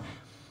credit more,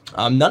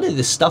 none of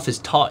this stuff is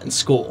taught in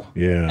school.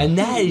 Yeah. And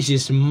that is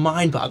just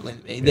mind-boggling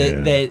to me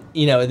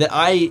that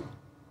I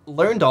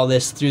learned all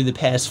this through the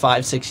past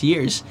 5-6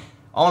 years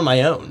on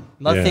my own.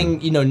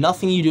 Nothing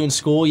you do in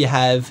school. You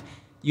have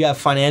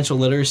financial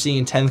literacy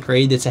in 10th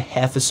grade. That's a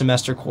half a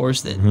semester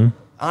course that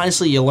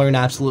honestly you learn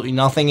absolutely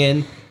nothing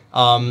in,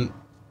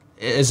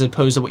 as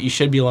opposed to what you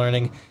should be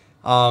learning.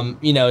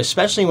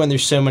 Especially when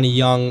there's so many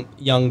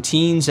young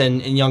teens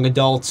and young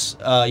adults,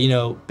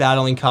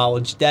 battling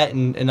college debt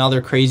and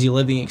other crazy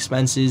living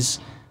expenses,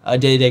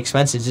 day-to-day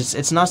expenses.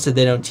 It's nuts that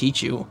they don't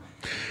teach you,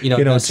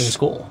 investing in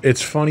school.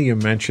 It's funny you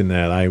mentioned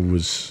that. I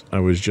was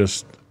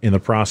just in the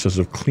process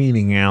of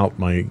cleaning out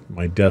my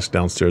desk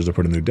downstairs to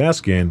put a new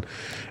desk in,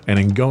 and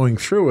in going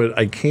through it,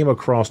 I came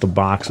across a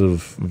box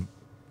of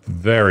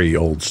very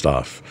old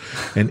stuff.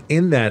 And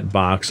in that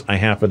box, I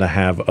happen to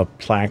have a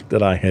plaque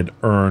that I had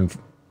earned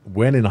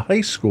when in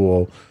high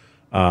school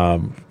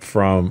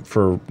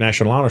for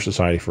National Honor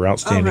Society for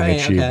outstanding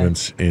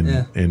achievements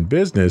in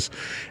business.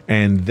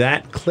 And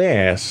that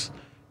class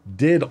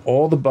did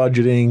all the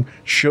budgeting,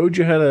 showed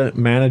you how to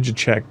manage a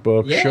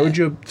checkbook,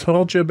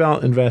 told you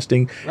about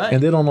investing,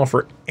 and they don't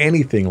offer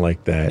anything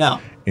like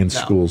that in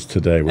schools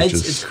today, which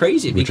is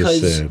crazy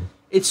because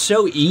it's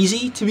so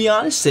easy, to be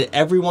honest, that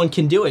everyone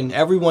can do it, and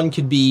everyone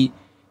could be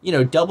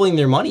doubling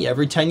their money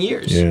every 10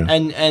 years. Yeah.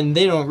 And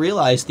they don't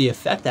realize the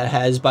effect that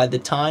has by the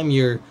time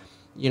you're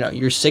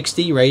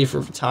 60, ready for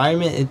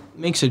retirement. It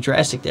makes a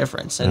drastic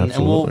difference. And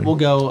we'll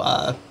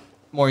go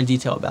more in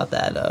detail about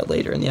that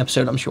later in the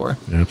episode, I'm sure.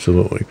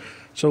 Absolutely.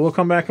 So we'll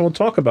come back and we'll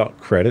talk about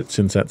credit,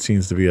 since that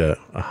seems to be a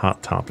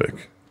hot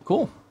topic.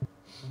 Cool.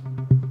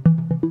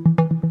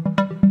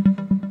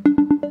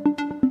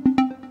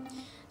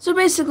 So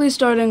basically,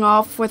 starting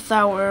off with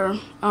our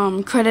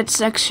credit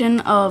section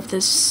of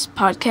this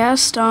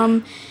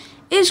podcast,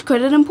 is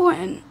credit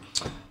important?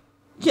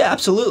 Yeah,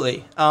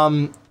 absolutely.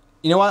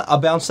 You know what? I'll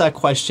bounce that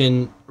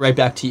question right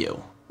back to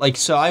you. Like,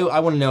 so I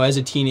want to know, as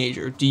a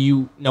teenager, do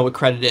you know what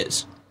credit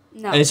is?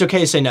 No. And it's okay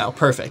to say no.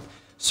 Perfect.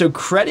 So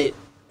credit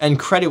and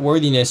credit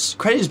worthiness,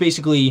 credit is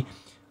basically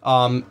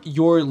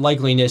your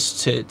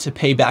likeliness to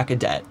pay back a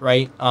debt,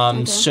 right?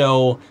 Okay.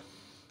 So,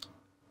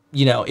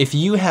 you know, if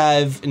you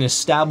have an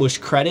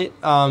established credit,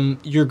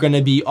 you're going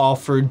to be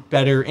offered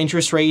better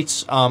interest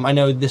rates. I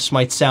know this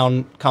might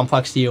sound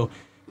complex to you,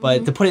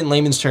 but to put it in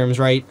layman's terms,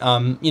 right,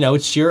 you know,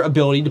 it's your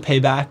ability to pay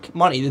back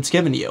money that's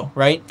given to you,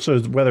 right? So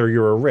whether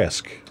you're a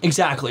risk.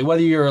 Exactly.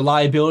 Whether you're a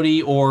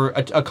liability or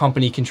a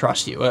company can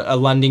trust you, a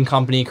lending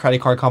company,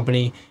 credit card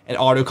company, an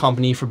auto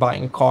company for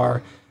buying a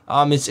car.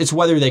 It's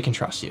whether they can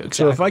trust you. Exactly.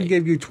 So if I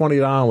give you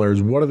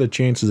 $20, what are the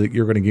chances that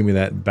you're going to give me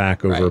that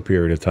back over a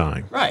period of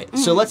time? Right.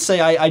 So let's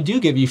say I do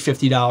give you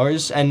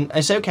 $50 and I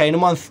say, okay, in a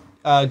month,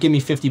 give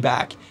me $50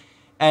 back.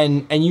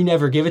 And you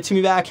never give it to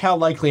me back, how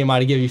likely am I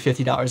to give you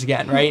 $50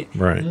 again, right?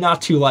 Right.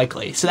 Not too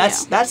likely. So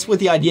that's what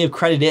the idea of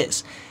credit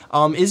is.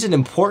 Is it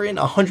important?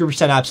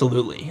 100%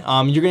 absolutely.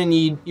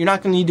 You're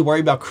not gonna need to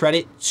worry about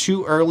credit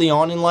too early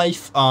on in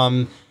life.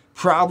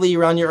 Probably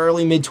around your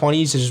early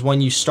mid-20s is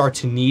when you start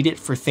to need it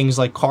for things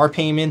like car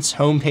payments,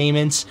 home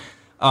payments.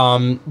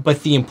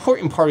 But the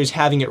important part is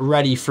having it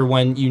ready for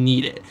when you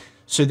need it.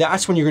 So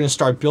that's when you're going to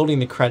start building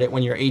the credit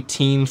when you're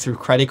 18 through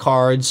credit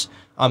cards,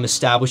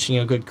 establishing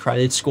a good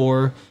credit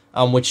score,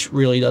 which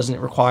really doesn't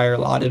require a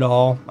lot at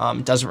all.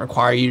 It doesn't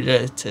require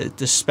you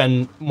to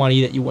spend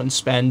money that you wouldn't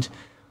spend.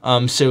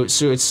 So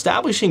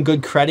establishing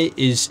good credit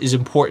is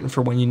important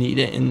for when you need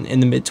it in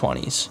the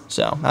mid-20s.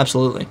 So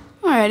absolutely.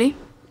 Alrighty.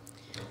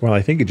 Well,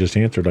 I think you just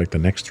answered like the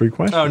next 3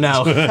 questions. Oh,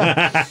 no.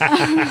 That's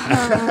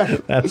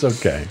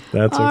okay.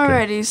 That's okay.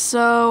 Alrighty,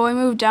 so I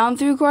move down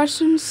through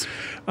questions.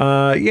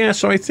 Yeah,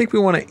 so I think we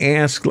want to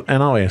ask,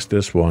 and I'll ask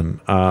this one.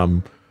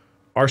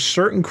 Are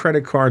certain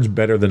credit cards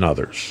better than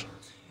others?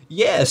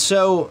 Yeah,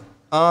 so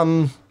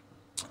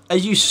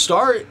as you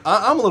start,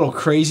 I'm a little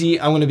crazy.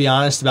 I'm going to be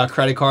honest about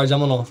credit cards.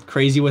 I'm a little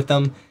crazy with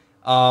them.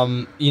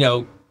 You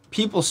know,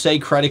 people say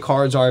credit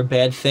cards are a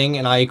bad thing,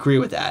 and I agree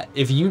with that.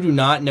 If you do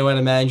not know how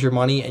to manage your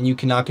money and you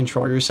cannot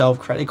control yourself,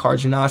 credit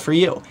cards are not for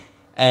you.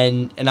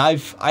 And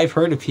I've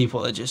heard of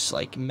people that just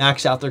like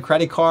max out their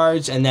credit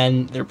cards and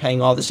then they're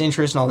paying all this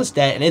interest and all this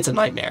debt, and it's a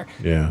nightmare.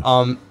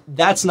 Yeah.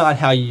 That's not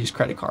how you use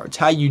credit cards.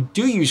 How you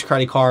do use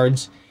credit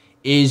cards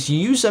is you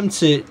use them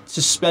to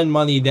spend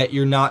money that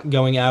you're not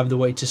going out of the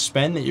way to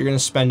spend, that you're going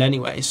to spend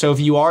anyway. So if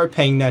you are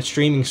paying that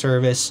streaming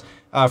service,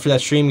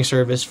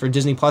 for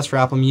Disney Plus, for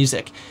Apple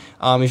Music,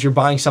 if you're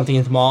buying something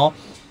at the mall,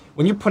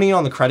 when you're putting it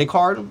on the credit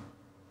card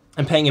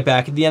and paying it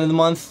back at the end of the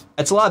month,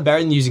 it's a lot better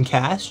than using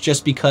cash,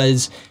 just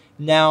because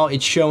now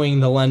it's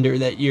showing the lender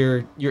that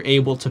you're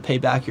able to pay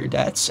back your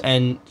debts.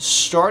 And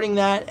starting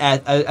that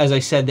at, as I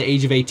said, the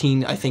age of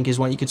 18, I think is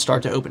when you could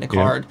start to open a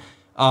card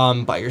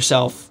by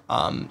yourself.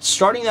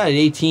 Starting that at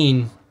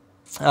 18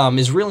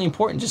 is really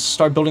important, just to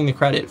start building the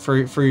credit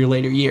for your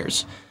later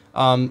years.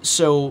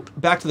 So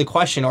back to the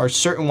question, are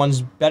certain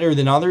ones better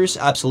than others?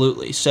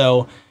 Absolutely.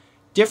 So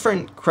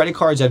different credit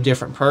cards have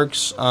different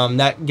perks.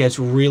 That gets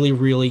really,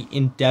 really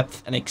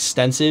in-depth and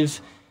extensive.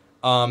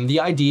 The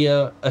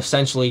idea,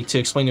 essentially, to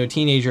explain to a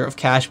teenager of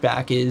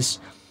cashback is,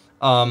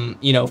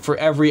 you know, for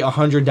every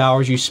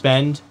 $100 you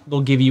spend,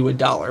 they'll give you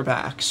 $1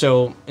 back.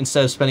 So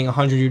instead of spending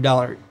 $100,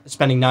 you're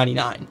spending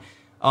 99.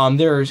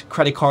 There's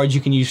credit cards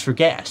you can use for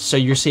gas. So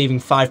you're saving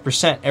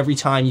 5% every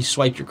time you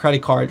swipe your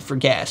credit card for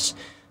gas.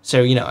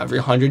 So, you know, every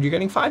 100 you're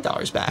getting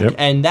 $5 back. Yep.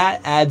 And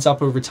that adds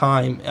up over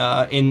time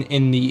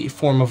in the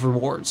form of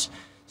rewards.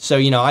 So,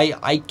 you know,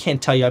 I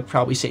can't tell you, I'd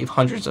probably save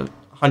hundreds and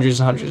hundreds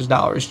of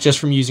dollars just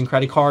from using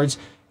credit cards,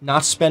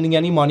 not spending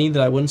any money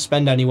that I wouldn't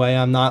spend anyway.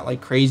 I'm not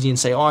like crazy and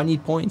say, oh, I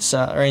need points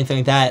or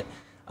anything like that,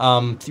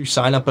 through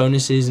sign-up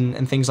bonuses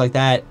and things like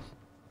that.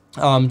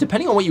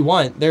 Depending on what you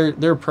want,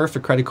 they're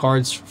perfect credit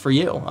cards for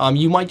you.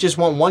 You might just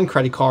want one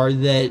credit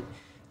card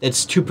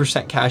that's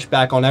 2% cash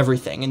back on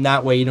everything, and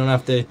that way you don't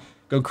have to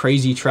go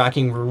crazy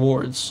tracking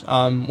rewards,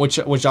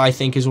 which I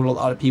think is what a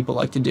lot of people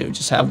like to do,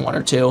 just have one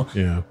or two.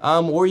 Yeah.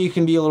 Or you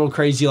can be a little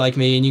crazy like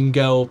me, and you can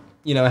go,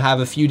 you know, have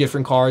a few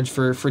different cards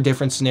for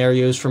different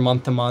scenarios for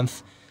month to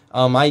month.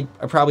 I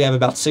probably have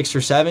about 6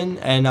 or 7,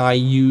 and I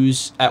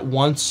use at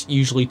once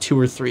usually 2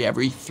 or 3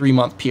 every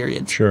 3-month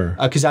period. Sure.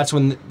 Because that's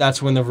when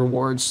the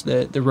rewards,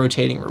 the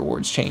rotating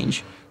rewards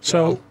change.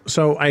 So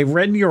I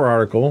read your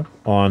article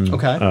on the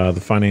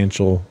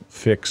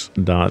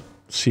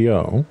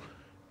financialfix.co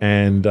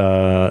and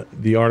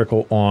the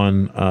article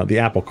on the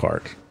Apple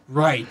Card.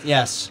 Right.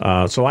 Yes.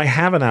 So I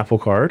have an Apple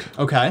Card.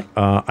 Okay.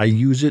 I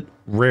use it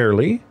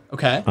rarely.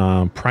 Okay.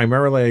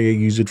 Primarily, I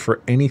use it for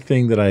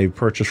anything that I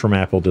purchase from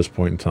Apple at this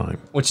point in time.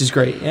 Which is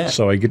great, yeah.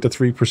 So I get the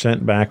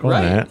 3% back on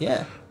that.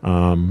 Yeah.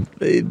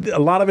 A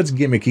lot of it's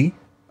gimmicky.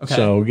 Okay.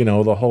 So,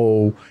 the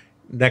whole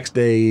next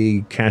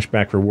day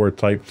cashback reward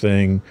type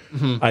thing.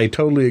 I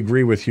totally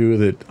agree with you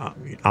that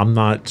I'm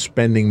not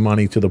spending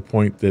money to the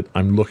point that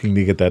I'm looking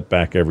to get that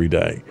back every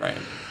day. Right.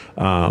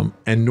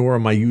 And nor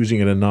am I using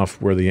it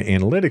enough where the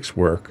analytics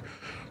work.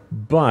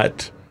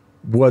 But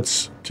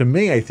what's, to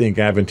me, I think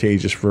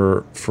advantageous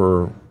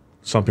for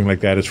something like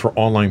that is for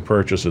online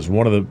purchases.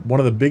 One of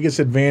the biggest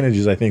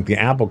advantages I think the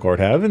Apple Card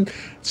have, and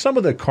some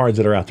of the cards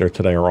that are out there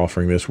today are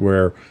offering this,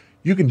 where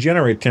you can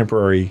generate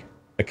temporary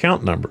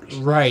account numbers.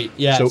 Right,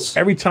 yes. So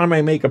every time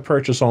I make a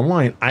purchase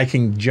online, I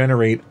can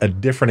generate a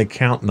different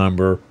account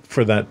number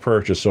for that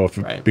purchase. So if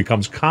it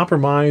becomes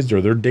compromised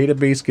or their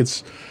database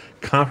gets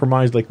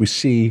compromised like we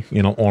see,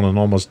 on an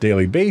almost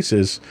daily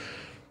basis,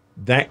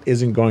 that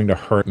isn't going to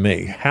hurt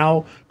me.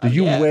 How do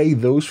you weigh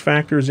those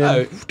factors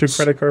in to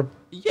credit card?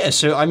 Yeah,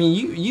 so I mean,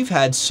 you've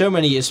had so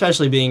many,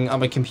 especially being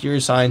I'm a computer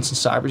science and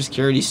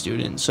cybersecurity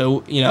student. So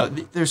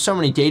there's so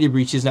many data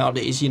breaches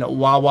nowadays.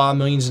 Wawa,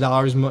 millions of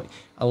dollars,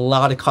 a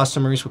lot of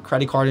customers with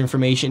credit card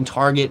information.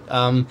 Target,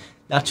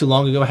 not too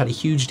long ago, had a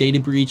huge data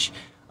breach.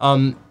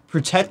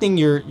 Protecting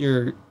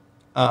your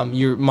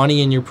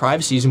money and your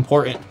privacy is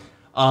important.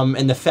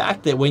 And the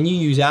fact that when you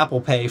use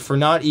Apple Pay for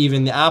not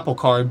even the Apple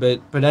Card,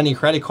 but any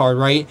credit card,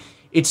 right?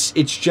 It's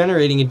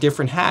generating a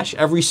different hash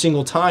every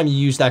single time you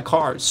use that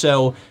card.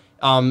 So,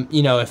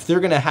 if they're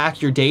going to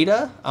hack your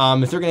data,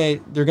 if they're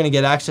going to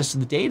get access to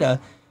the data,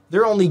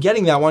 they're only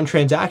getting that one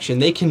transaction.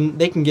 They can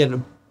get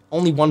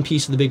only one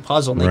piece of the big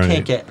puzzle, and they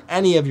can't get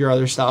any of your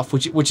other stuff,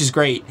 which is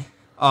great.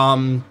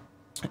 I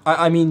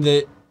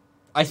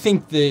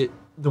think the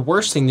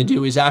worst thing to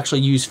do is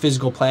actually use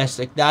physical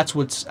plastic. That's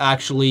what's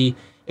actually,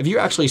 if you're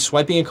actually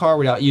swiping a card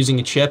without using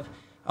a chip,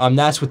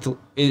 that's what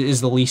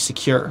is the least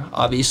secure,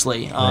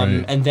 obviously.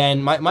 And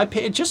then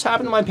it just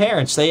happened to my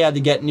parents. They had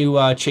to get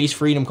new Chase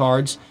Freedom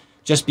cards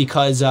just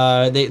because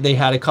they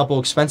had a couple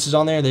expenses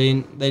on there they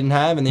didn't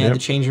have, and they had to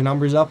change their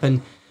numbers up.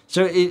 And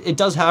so it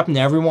does happen to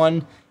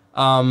everyone.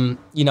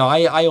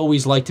 I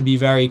always like to be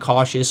very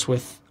cautious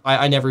with.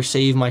 I never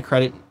save my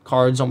credit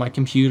cards on my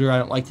computer. I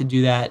don't like to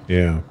do that.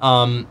 Yeah.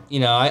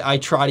 I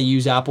try to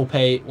use Apple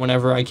Pay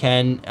whenever I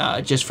can,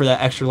 just for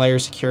that extra layer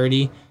of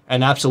security,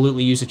 and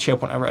absolutely use a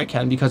chip whenever I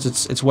can because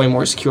it's way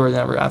more secure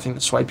than ever having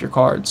to swipe your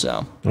card.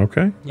 So.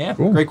 Okay. Yeah.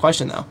 Cool. Great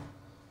question though.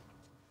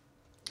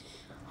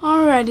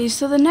 Alrighty,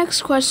 so the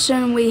next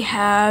question we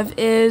have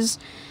is,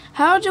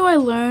 how do I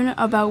learn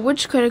about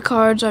which credit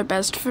cards are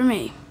best for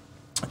me?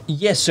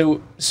 Yeah,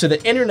 so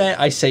the internet,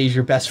 I say, is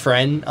your best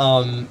friend.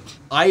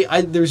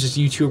 There's this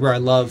YouTuber I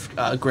love,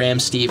 Graham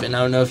Stephen. I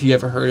don't know if you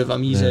ever heard of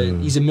him.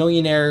 He's a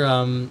millionaire.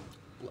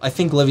 I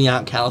think living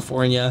out in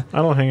California. I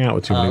don't hang out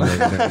with too many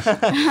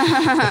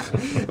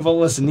millionaires. Well,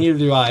 listen, neither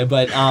do I.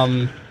 But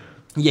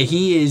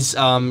he is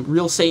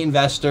real estate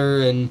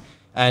investor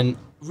and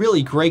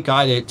really great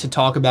guy to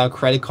talk about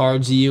credit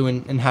cards to you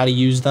and how to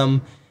use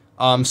them.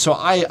 So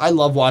I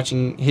love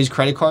watching his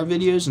credit card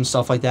videos and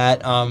stuff like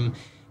that.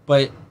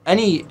 But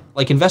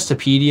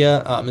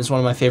Investopedia is one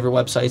of my favorite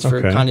websites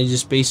for kind of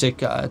just basic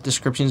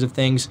descriptions of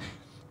things.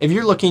 If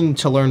you're looking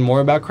to learn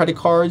more about credit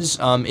cards,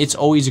 it's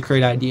always a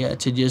great idea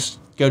to just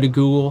go to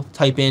Google,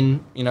 type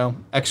in,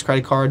 X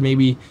credit card,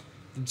 maybe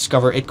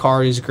Discover It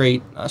card is a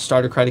great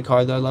starter credit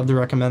card that I love to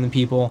recommend to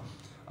people.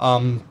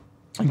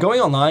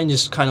 Going online,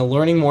 just kind of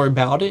learning more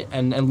about it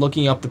and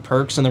looking up the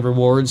perks and the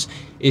rewards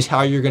is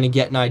how you're going to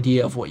get an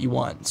idea of what you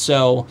want.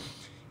 So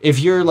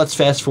if let's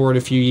fast forward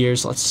a few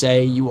years, let's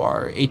say you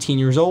are 18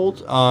 years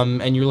old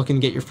and you're looking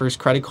to get your first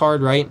credit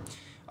card, right?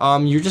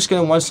 You're just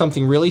going to want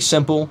something really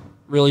simple,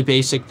 really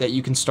basic that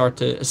you can start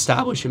to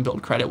establish and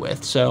build credit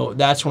with. So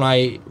that's when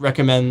I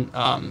recommend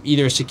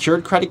either a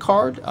secured credit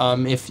card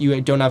if you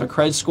don't have a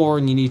credit score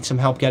and you need some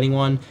help getting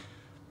one.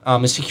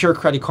 A secure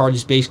credit card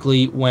is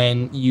basically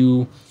when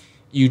you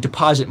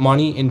deposit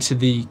money into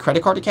the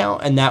credit card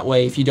account, and that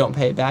way if you don't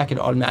pay it back, it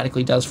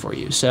automatically does for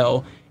you.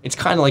 So it's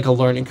kind of like a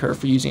learning curve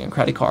for using a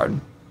credit card.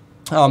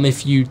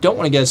 If you don't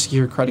want to get a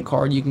secure credit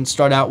card, you can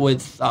start out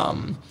with,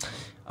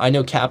 I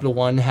know Capital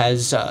One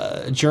has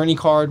a Journey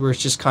card where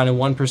it's just kind of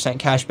 1%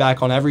 cash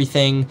back on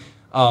everything,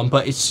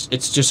 but it's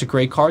just a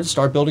great card to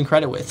start building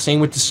credit with. Same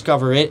with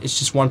Discover It, it's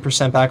just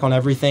 1% back on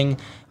everything,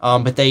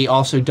 but they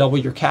also double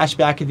your cash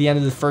back at the end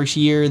of the first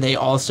year. They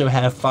also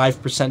have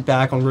 5%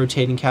 back on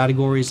rotating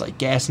categories like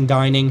gas and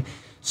dining.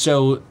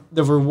 So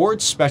the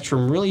rewards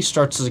spectrum really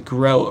starts to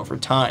grow over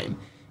time.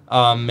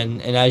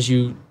 And as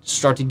you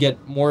start to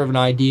get more of an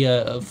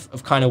idea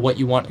of kind of what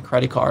you want in a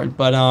credit card.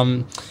 But,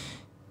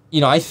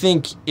 I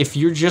think if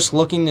you're just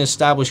looking to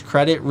establish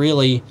credit,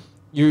 really,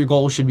 your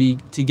goal should be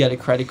to get a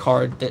credit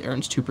card that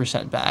earns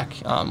 2% back,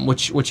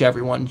 which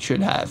everyone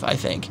should have, I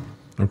think.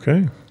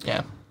 Okay.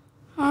 Yeah.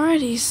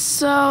 Alrighty,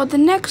 so the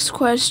next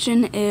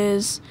question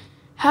is,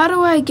 how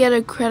do I get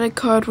a credit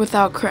card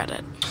without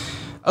credit?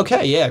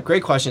 Okay, yeah,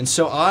 great question.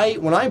 So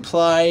when I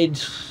applied,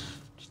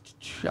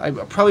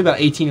 probably about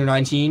 18 or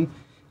 19,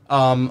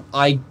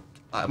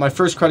 My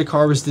first credit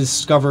card was the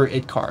Discover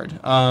It card,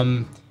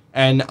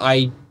 and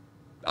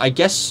I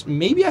guess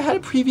maybe I had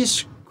a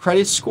previous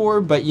credit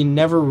score, but you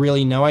never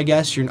really know. I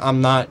guess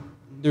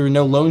there are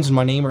no loans in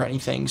my name or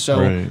anything, so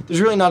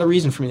there's really not a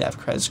reason for me to have a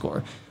credit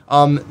score.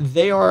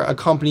 They are a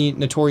company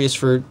notorious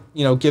for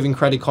giving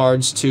credit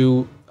cards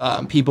to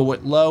people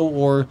with low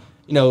or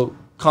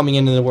coming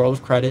into the world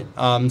of credit.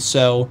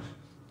 So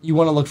you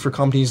want to look for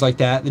companies like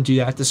that do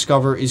that.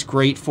 Discover is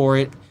great for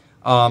it.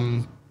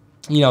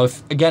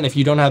 If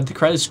you don't have the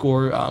credit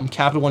score,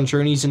 Capital One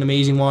Journey is an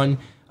amazing one.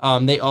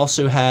 They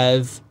also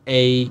have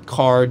a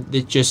card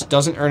that just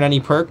doesn't earn any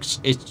perks.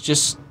 It's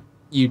just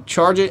you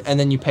charge it and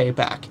then you pay it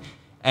back.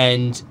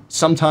 And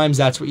sometimes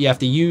that's what you have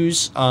to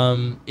use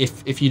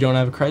if you don't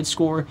have a credit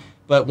score.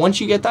 But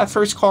once you get that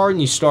first card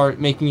and you start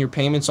making your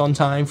payments on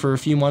time for a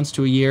few months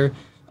to a year,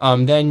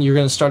 then you're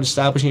going to start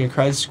establishing your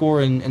credit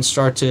score and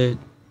start to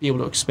be able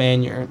to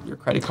expand your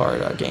credit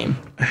card game.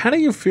 How do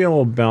you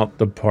feel about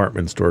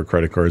department store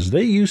credit cards?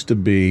 They used to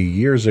be,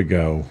 years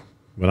ago,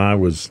 when I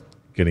was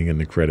getting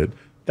into credit,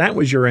 that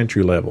was your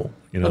entry level.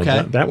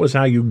 That was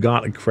how you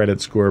got a credit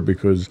score,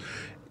 because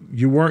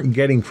you weren't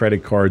getting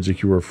credit cards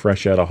if you were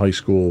fresh out of high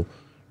school,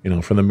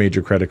 from the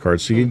major credit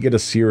cards. So you'd get a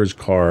Sears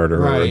card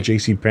or a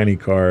JCPenney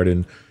card,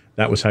 and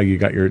that was how you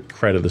got your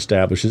credit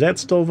established. Is that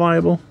still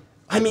viable?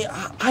 I mean,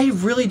 I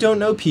really don't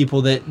know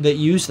people that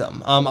use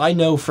them. I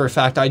know for a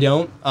fact I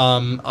don't.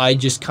 I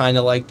just kind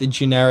of like the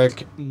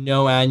generic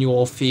no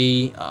annual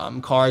fee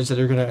cards that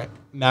are going to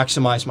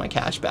maximize my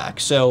cash back.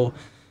 So,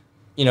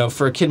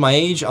 for a kid my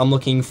age, I'm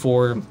looking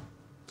for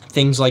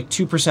things like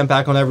 2%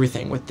 back on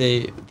everything with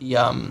the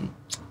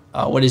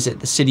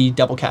Citi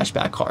double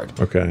cashback card.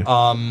 Okay.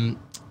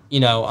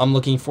 I'm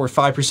looking for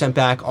 5%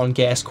 back on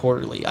gas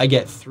quarterly. I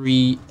get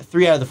three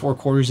out of the 4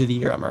 quarters of the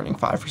year I'm earning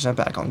 5%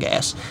 back on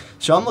gas.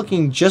 So I'm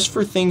looking just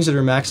for things that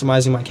are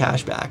maximizing my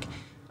cash back.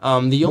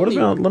 Let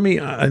me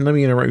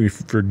interrupt you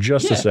for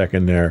just a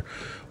second there.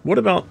 What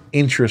about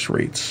interest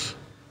rates?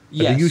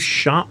 Yes. Do you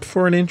shop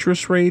for an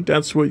interest rate?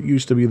 That's what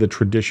used to be the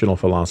traditional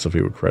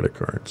philosophy with credit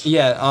cards.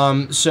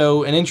 Yeah.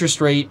 So an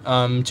interest rate,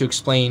 to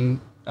explain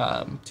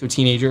to a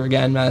teenager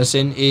again,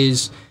 Madison,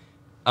 is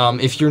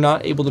if you're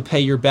not able to pay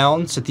your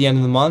balance at the end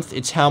of the month,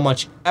 it's how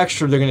much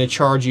extra they're going to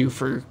charge you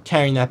for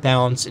carrying that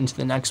balance into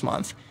the next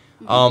month.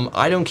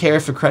 I don't care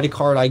if a credit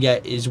card I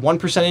get is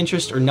 1%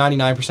 interest or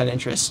 99%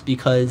 interest,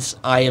 because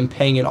I am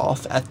paying it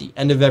off at the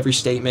end of every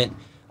statement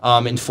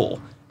in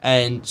full.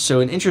 And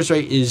so an interest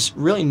rate is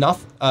really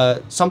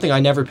something I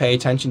never pay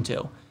attention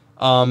to.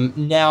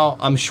 Now,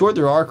 I'm sure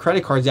there are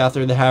credit cards out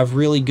there that have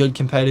really good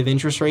competitive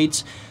interest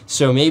rates.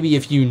 So maybe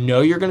if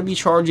you're going to be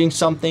charging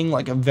something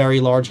like a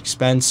very large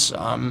expense,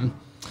 on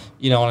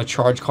a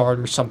charge card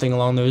or something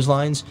along those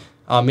lines,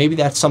 maybe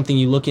that's something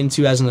you look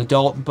into as an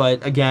adult.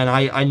 But again,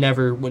 I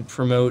never would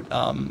promote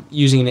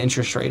using an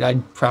interest rate.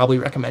 I'd probably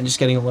recommend just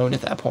getting a loan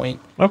at that point.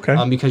 Okay.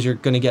 Because you're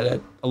going to get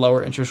a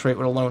lower interest rate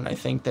with a loan, I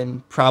think,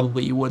 than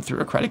probably you would through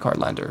a credit card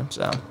lender.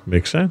 So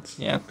makes sense.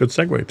 Yeah. Good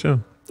segue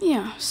too.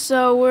 Yeah.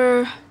 So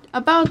we're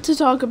about to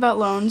talk about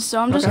loans, so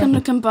I'm just going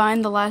to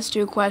combine the last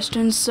 2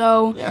 questions.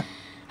 So,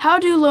 how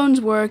do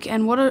loans work,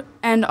 and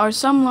are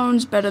some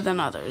loans better than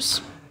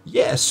others?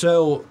 Yeah,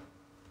 so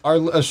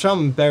are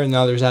some better than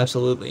others?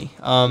 Absolutely.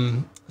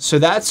 So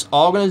that's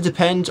all going to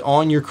depend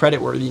on your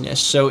creditworthiness.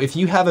 So if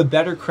you have a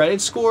better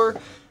credit score,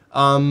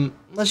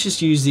 let's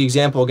just use the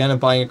example again of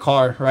buying a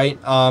car, right?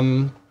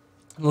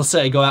 Let's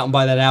say I go out and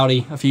buy that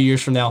Audi a few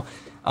years from now.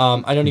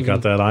 I don't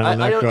even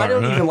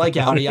like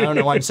Audi. I don't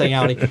know why I'm saying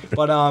Audi,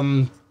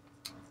 but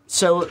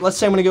so let's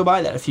say I'm going to go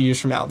buy that a few years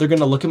from now. They're going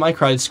to look at my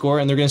credit score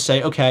and they're going to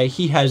say, okay,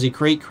 he has a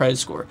great credit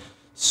score,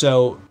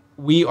 so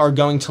we are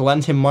going to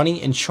lend him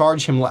money and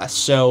charge him less.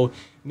 So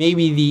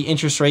maybe the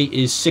interest rate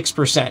is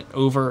 6%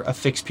 over a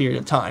fixed period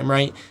of time,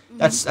 right? Mm-hmm.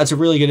 That's a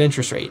really good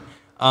interest rate.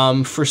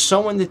 For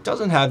someone that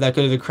doesn't have that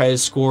good of a credit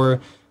score,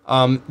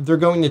 they're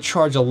going to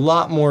charge a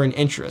lot more in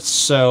interest.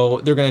 So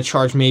they're going to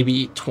charge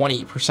maybe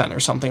 20% or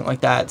something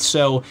like that.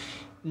 So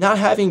not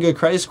having a good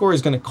credit score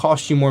is going to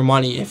cost you more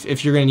money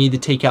if you're going to need to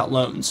take out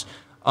loans.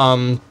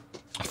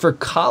 For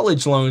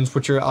college loans,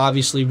 which are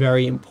obviously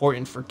very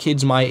important for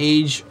kids my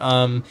age,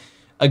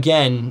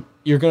 again,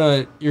 you're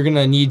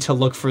gonna need to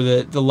look for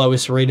the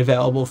lowest rate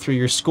available through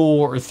your school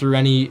or through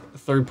any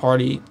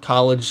third-party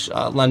college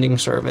lending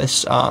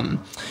service.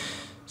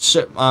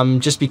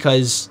 Just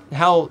because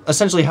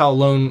essentially how a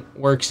loan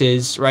works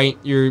is, right,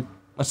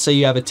 let's say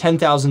you have a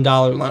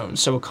 $10,000 loan.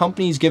 So a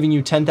company's giving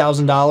you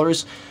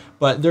 $10,000,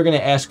 but they're going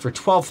to ask for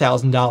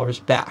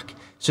 $12,000 back.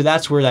 So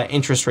that's where that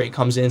interest rate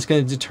comes in. It's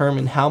going to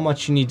determine how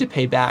much you need to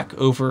pay back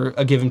over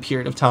a given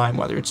period of time,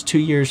 whether it's 2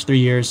 years, 3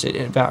 years, it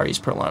varies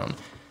per loan.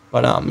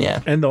 But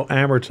yeah. And they'll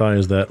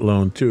amortize that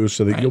loan too,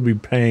 so that you'll be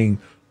paying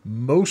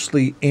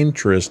mostly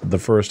interest the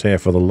first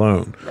half of the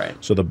loan. Right.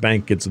 So the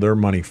bank gets their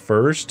money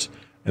first,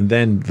 and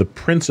then the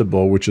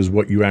principal, which is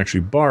what you actually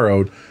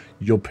borrowed,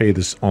 you'll pay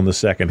this on the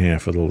second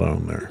half of the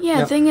loan there. Yeah,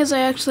 the thing is, I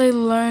actually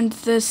learned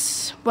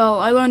this. Well,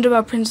 I learned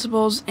about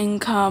principles,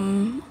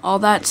 income, all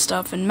that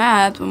stuff in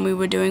math when we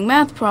were doing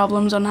math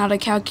problems on how to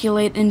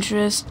calculate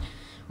interest,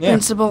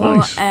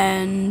 principal,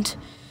 and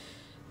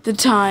the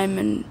time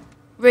and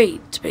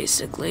rate,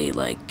 basically.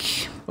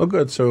 Like. Oh,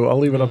 good. So I'll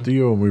leave it up to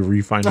you when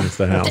we refinance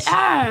the house.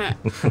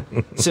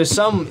 So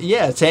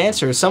to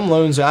answer, some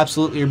loans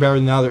absolutely are better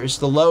than others.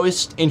 The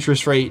lowest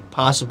interest rate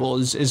possible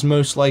is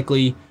most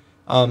likely,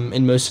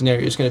 in most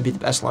scenarios, going to be the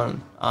best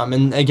loan.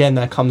 And again,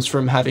 that comes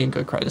from having a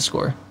good credit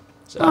score.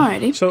 So.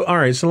 Alrighty. So, all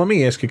right. So let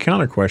me ask a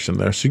counter question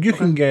there. So you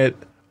can get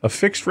a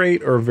fixed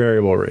rate or a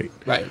variable rate.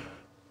 Right.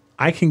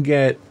 I can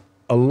get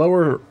a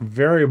lower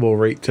variable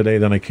rate today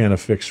than I can a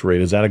fixed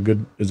rate. Is that a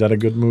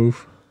good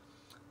move?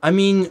 I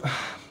mean,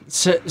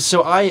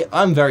 so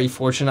I'm very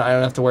fortunate. I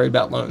don't have to worry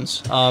about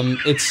loans.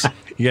 It's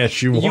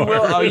yes, you are.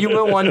 will. You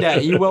will one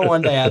day. You will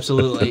one day.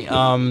 Absolutely.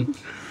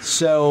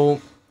 So,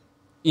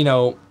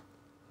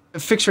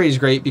 fixed rate is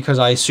great because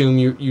I assume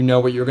you know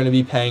what you're going to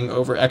be paying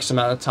over X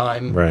amount of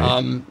time.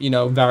 Right.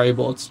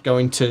 Variable, it's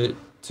going to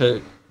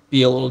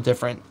be a little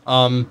different.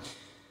 I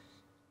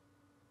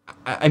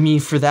mean,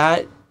 for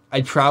that,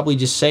 I'd probably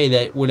just say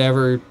that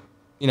whatever,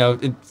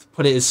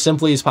 put it as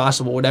simply as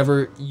possible,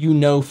 whatever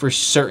for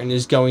certain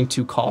is going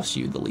to cost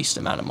you the least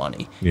amount of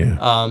money.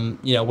 Yeah.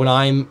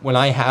 When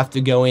I have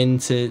to go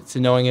into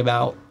knowing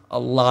about a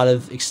lot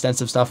of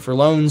extensive stuff for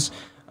loans,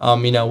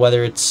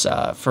 whether it's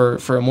for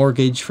a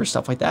mortgage, for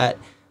stuff like that,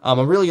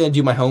 I'm really going to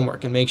do my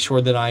homework and make sure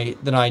that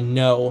I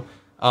know,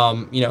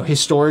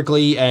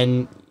 historically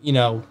and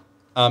in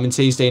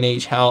today's day and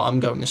age how I'm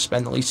going to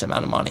spend the least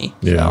amount of money.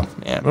 Yeah. So,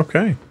 yeah.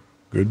 Okay.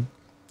 Good.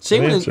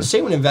 Same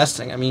when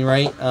investing. I mean,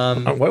 right?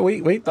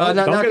 Wait. Not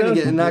going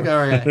to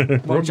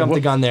get. Won't jump the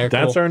gun there.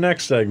 That's cool. our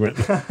next segment.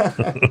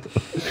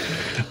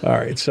 All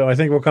right. So I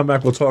think we'll come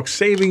back. We'll talk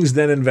savings,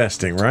 then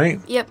investing, right?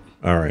 Yep.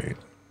 All right.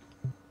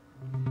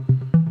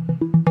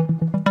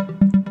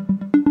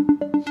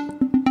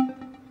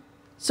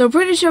 So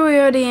pretty sure we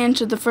already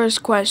answered the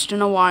first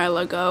question a while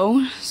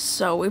ago,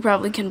 so we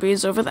probably can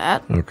breeze over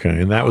that. Okay.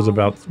 And that was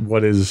about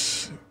what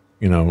is,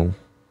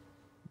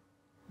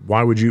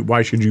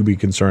 why should you be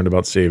concerned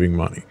about saving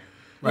money?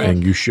 Right.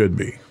 And you should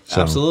be. So.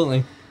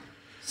 Absolutely.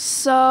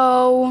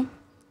 So,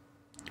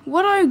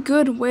 what are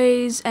good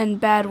ways and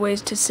bad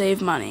ways to save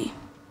money?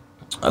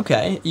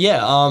 Okay.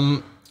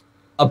 Yeah.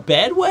 A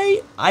bad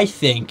way, I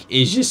think,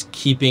 is just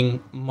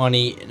keeping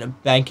money in a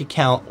bank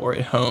account or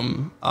at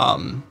home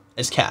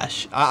as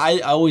cash.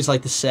 I always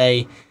like to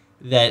say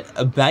that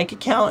a bank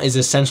account is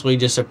essentially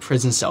just a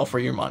prison cell for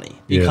your money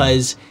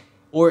because... Yeah.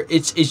 Or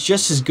it's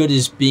just as good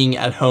as being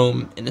at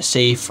home in a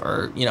safe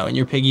or, in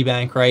your piggy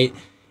bank, right?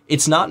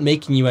 It's not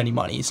making you any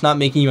money. It's not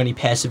making you any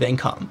passive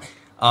income.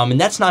 And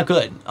that's not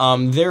good.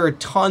 There are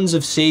tons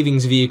of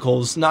savings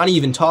vehicles, not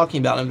even talking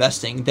about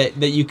investing, that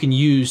you can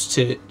use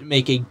to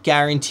make a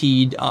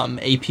guaranteed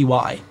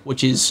APY,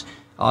 which is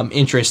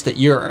interest that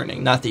you're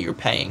earning, not that you're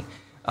paying.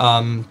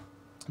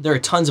 There are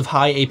tons of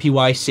high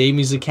APY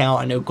savings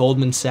account. I know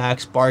Goldman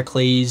Sachs,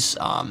 Barclays.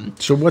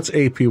 So what's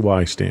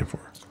APY stand for?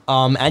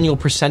 Annual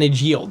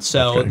percentage yield.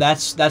 So okay.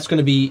 that's going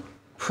to be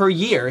per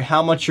year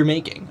how much you're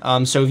making.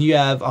 So if you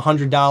have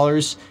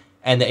 $100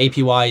 and the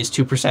APY is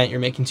 2%, you're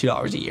making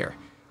 $2 a year.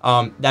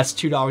 That's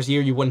 $2 a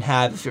year you wouldn't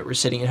have if it were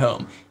sitting at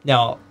home.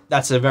 Now,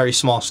 that's a very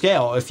small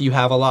scale. If you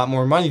have a lot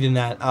more money than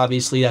that,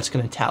 obviously that's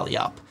going to tally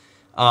up.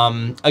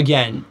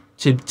 Again,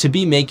 to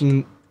be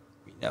making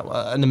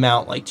an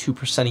amount like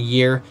 2% a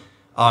year,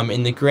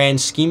 in the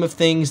grand scheme of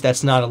things,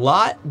 that's not a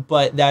lot,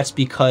 but that's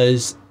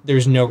because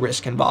there's no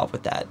risk involved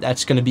with that.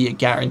 That's going to be a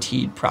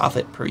guaranteed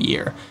profit per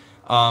year.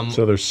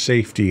 So there's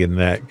safety in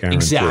that guarantee.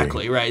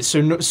 Exactly, right.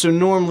 So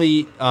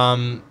normally,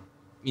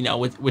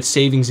 with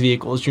savings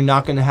vehicles, you're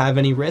not going to have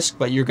any risk,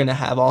 but you're going to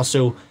have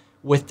also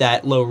with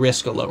that low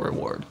risk, a low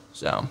reward.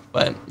 So,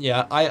 but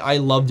yeah, I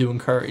love to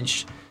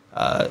encourage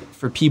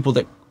for people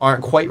that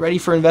aren't quite ready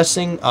for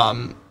investing,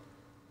 high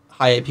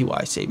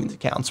APY savings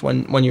accounts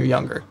when you're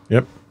younger.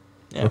 Yep.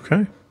 Yeah.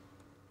 Okay.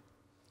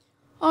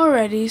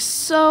 Alrighty,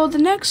 so the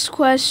next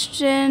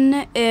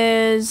question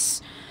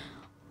is,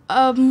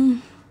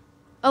 it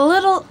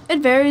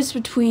varies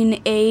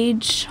between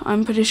age,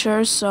 I'm pretty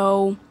sure,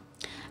 so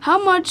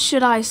how much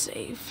should I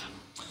save?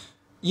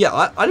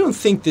 Yeah, I don't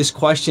think this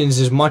question is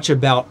as much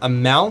about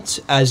amount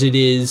as it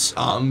is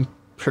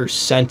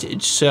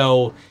percentage.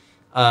 So,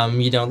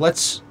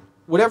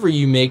 whatever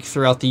you make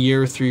throughout the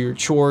year through your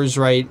chores,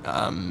 right,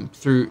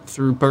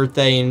 through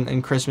birthday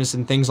and Christmas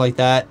and things like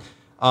that,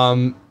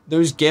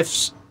 those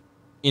gifts,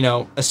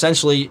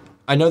 essentially,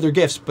 I know they're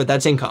gifts, but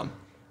that's income.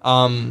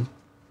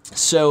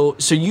 So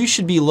you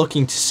should be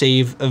looking to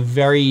save a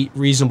very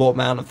reasonable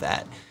amount of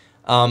that.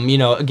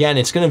 Again,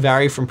 it's going to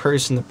vary from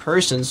person to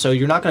person, so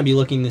you're not going to be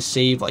looking to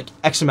save like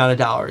X amount of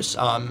dollars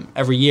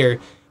every year,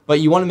 but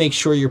you want to make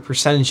sure your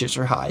percentages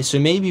are high. So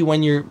maybe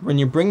when you're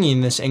bringing in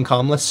this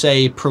income, let's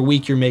say per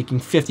week you're making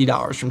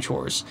 $50 from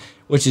chores,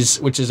 which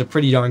is a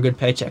pretty darn good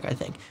paycheck, I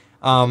think.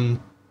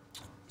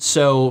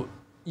 So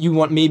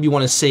maybe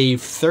want to save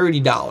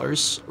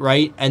 $30,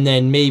 right? And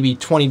then maybe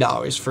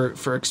 $20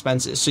 for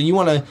expenses. So you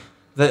want to,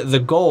 the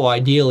goal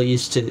ideally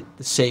is to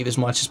save as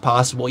much as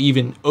possible,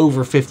 even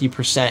over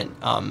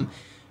 50%,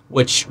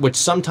 which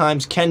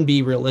sometimes can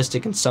be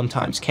realistic and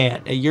sometimes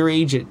can't. At your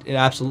age, it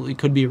absolutely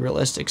could be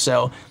realistic.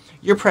 So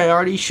your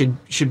priority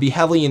should be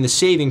heavily in the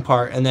saving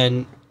part, and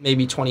then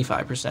maybe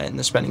 25% in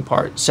the spending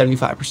part,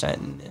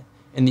 75%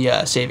 in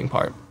the saving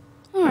part.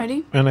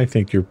 Alrighty. And I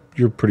think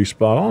you're pretty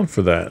spot on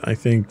for that. I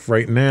think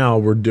right now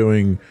we're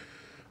doing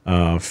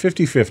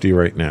 50-50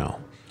 right now.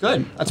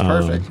 Good. That's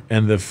perfect.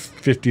 And the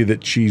 50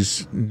 that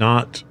she's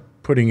not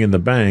putting in the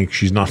bank,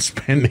 she's not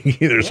spending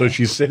either, so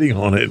she's sitting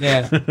on it.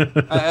 Yeah.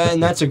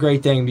 And that's a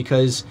great thing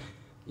because,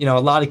 a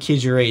lot of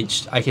kids your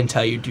age, I can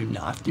tell you, do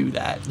not do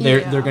that.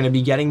 They're going to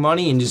be getting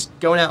money and just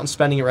going out and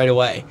spending it right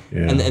away.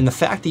 Yeah. And the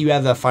fact that you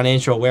have the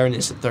financial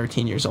awareness at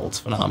 13 years old is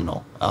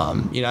phenomenal.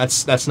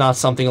 That's not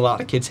something a lot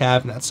of kids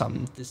have, and that's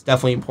something that's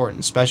definitely important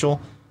and special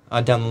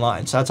down the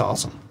line. So that's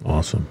awesome.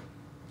 Awesome.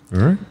 All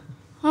right.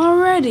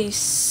 Alrighty,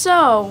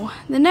 so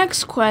the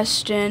next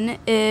question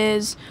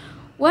is,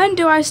 when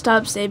do I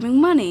stop saving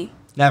money?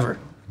 Never.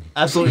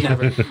 Absolutely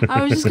never.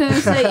 I was just going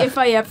to say, if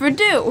I ever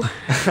do.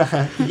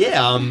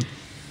 Yeah,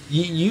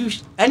 you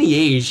any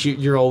age,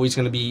 you're always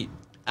going to be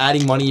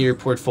adding money to your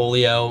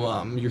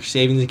portfolio, your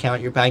savings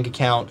account, your bank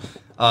account.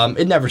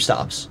 It never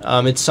stops.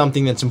 It's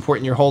something that's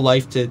important your whole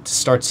life to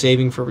start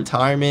saving for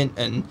retirement,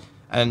 and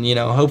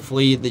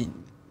hopefully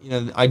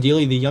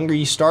ideally, the younger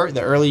you start,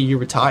 the earlier you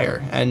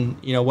retire. And,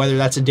 whether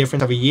that's a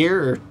difference of a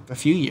year or a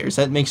few years,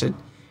 that makes in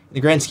the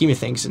grand scheme of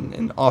things,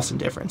 an awesome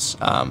difference.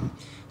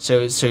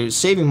 So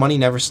saving money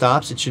never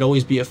stops. It should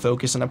always be a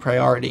focus and a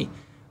priority.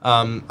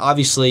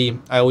 Obviously,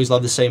 I always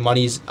love to say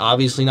money's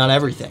obviously not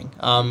everything,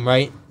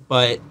 right?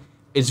 But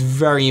it's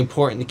very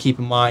important to keep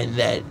in mind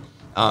that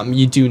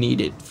you do need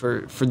it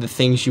for the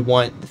things you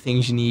want, the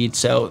things you need.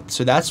 So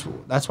that's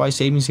why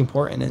saving is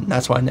important, and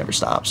that's why it never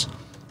stops.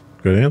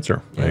 Good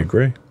answer. Yeah. I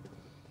agree.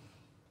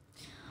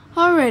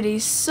 Alrighty,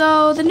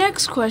 so the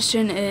next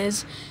question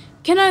is,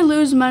 can I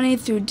lose money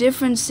through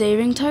different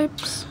saving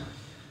types?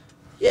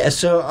 Yeah,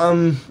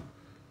 so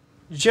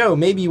Joe,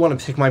 maybe you want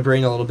to pick my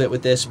brain a little bit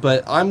with this,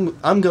 but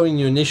I'm going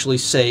to initially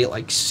say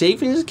like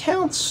savings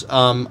accounts.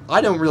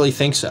 I don't really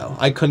think so.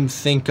 I couldn't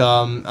think.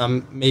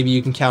 Maybe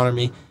you can counter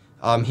me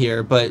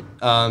here, but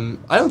I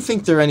don't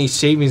think there are any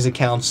savings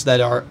accounts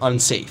that are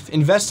unsafe.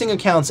 Investing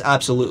accounts,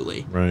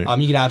 absolutely. Right.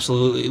 You can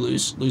absolutely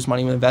lose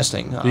money when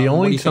investing. The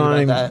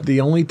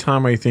only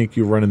time I think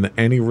you run into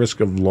any risk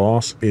of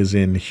loss is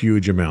in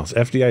huge amounts.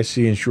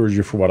 FDIC insures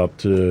you for what, up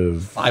to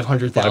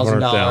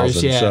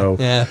 $500,000.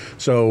 Yeah.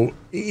 So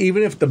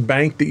even if the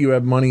bank that you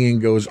have money in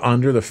goes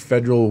under, the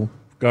federal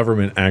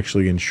government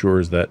actually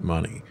insures that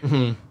money.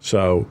 Mm-hmm.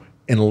 So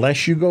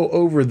unless you go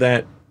over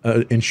that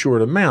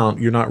insured amount,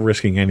 you're not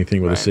risking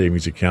anything with a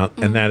savings account,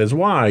 and that is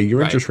why your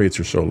interest rates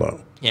are so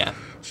low. Yeah.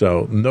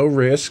 So no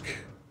risk,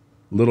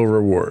 little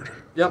reward.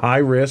 Yep. High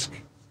risk,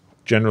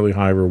 generally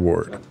high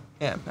reward.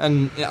 Yeah,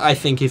 and I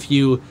think if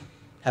you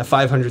have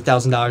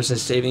 $500,000 in a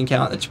savings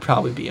account, that should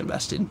probably be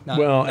invested.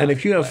 And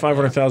if you have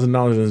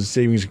 $500,000 in a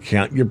savings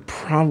account, you're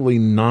probably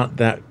not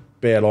that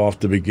bad off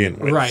to begin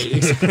with. Right.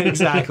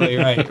 Exactly.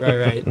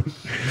 Right.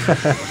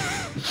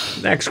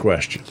 Next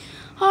question.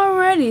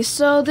 Alrighty,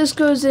 so this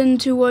goes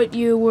into what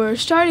you were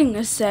starting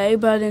to say,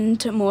 but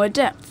into more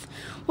depth.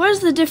 What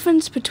is the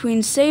difference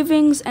between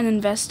savings and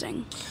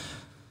investing?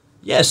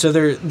 Yeah, so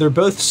they're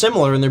both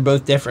similar and they're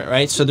both different,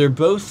 right? So they're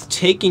both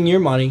taking your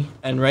money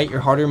and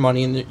your hard-earned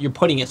money, and you're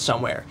putting it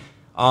somewhere.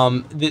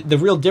 The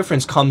real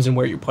difference comes in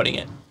where you're putting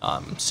it.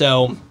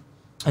 So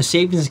a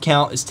savings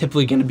account is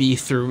typically going to be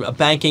through a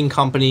banking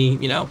company.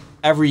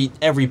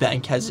 Every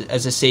bank has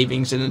a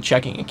savings and a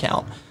checking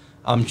account.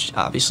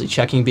 Obviously,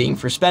 checking being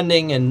for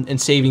spending and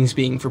savings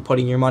being for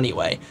putting your money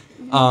away.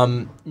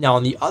 Now,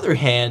 on the other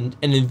hand,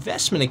 an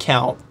investment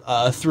account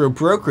through a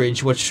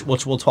brokerage, which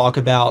we'll talk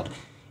about,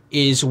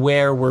 is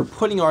where we're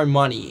putting our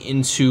money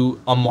into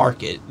a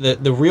market,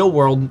 the real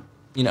world,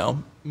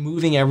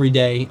 moving every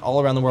day,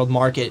 all around the world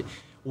market,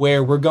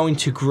 where we're going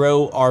to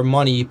grow our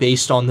money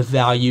based on the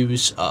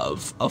values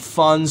of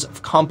funds,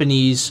 of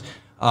companies,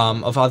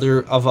 of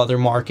other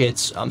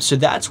markets. So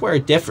that's where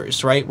it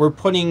differs, right?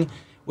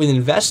 With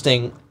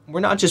investing, we're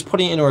not just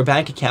putting it into our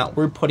bank account,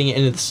 we're putting it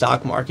into the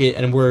stock market,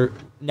 and we're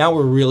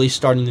really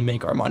starting to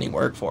make our money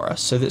work for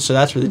us. So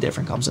that's where the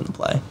difference comes into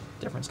play.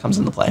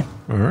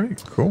 All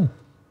right, cool.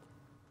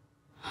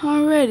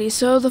 Alrighty,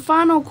 so the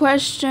final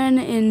question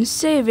in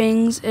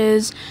savings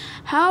is,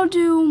 how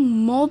do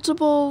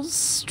multiple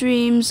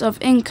streams of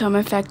income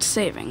affect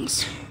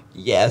savings?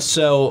 Yeah,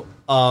 so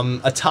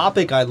a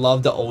topic I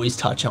love to always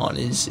touch on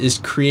is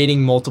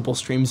creating multiple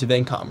streams of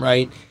income,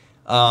 right?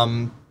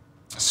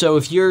 So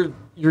if you're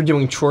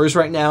doing chores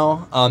right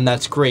now,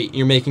 that's great.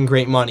 You're making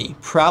great money.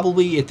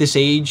 Probably at this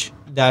age,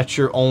 that's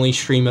your only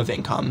stream of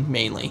income,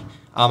 mainly.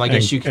 I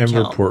guess you can count.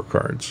 And report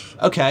cards.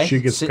 Okay. She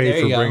gets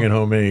paid for bringing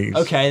home A's.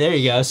 Okay, there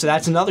you go. So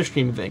that's another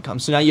stream of income.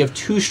 So now you have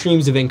two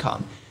streams of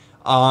income.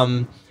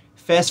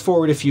 fast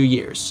forward a few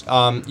years.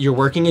 You're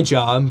working a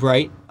job,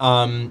 right?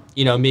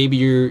 Maybe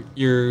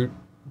you're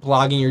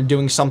blogging, you're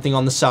doing something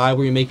on the side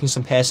where you're making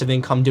some passive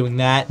income doing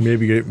that.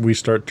 Maybe we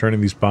start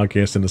turning these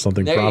podcasts into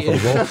something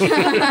profitable.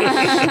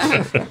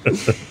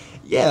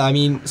 Yeah, I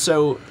mean,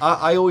 so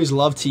I always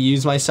love to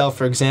use myself,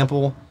 for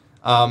example.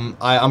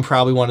 I'm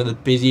probably one of the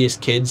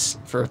busiest kids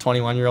for a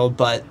 21-year-old,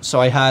 but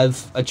so I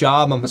have a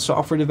job. I'm a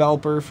software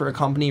developer for a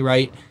company,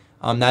 right?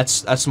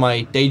 That's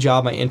my day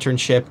job, my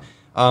internship.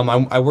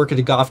 I work at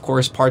a golf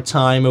course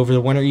part-time over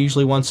the winter,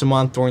 usually once a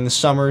month. During the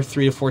summer,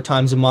 3 to 4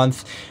 times a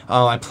month.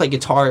 I play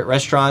guitar at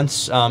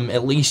restaurants,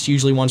 at least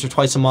usually once or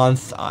twice a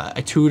month.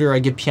 I tutor, I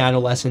give piano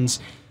lessons.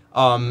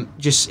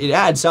 It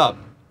adds up.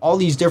 All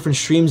these different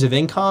streams of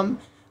income,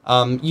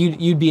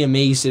 you'd be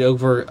amazed at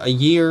over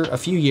a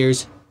few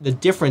years, the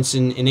difference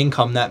in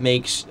income that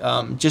makes,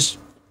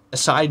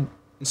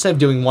 instead of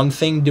doing one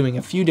thing, doing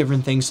a few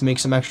different things to make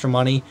some extra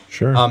money.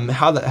 Sure.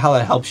 How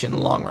that helps you in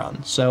the long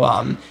run. So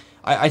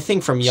I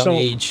think from young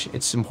age,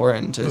 it's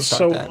important to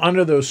start that. So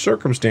under those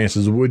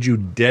circumstances, would you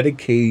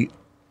dedicate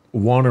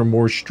one or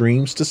more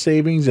streams to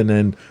savings and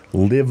then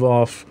live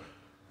off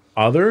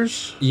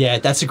others? Yeah,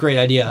 that's a great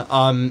idea.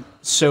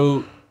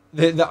 So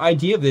the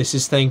idea of this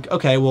is think,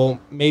 okay, well,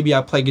 maybe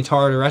I play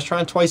guitar at a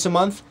restaurant twice a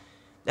month.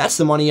 That's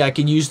the money I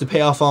could use to pay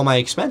off all my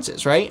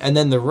expenses, right? And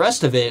then the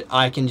rest of it,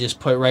 I can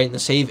just put right in the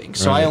savings.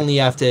 So I only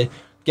have to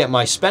get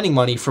my spending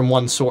money from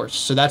one source.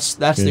 So that's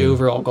the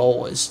overall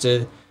goal, is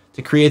to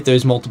create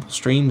those multiple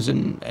streams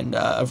and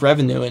of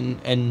revenue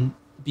and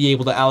be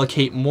able to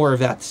allocate more of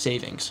that to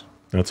savings.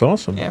 That's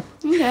awesome. Yeah.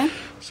 Okay.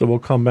 So we'll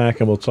come back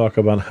and we'll talk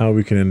about how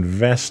we can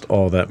invest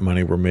all that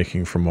money we're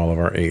making from all of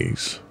our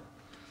A's.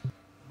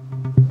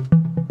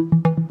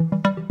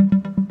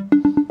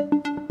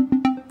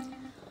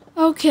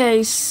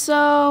 Okay,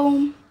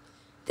 so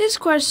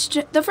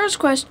the first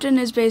question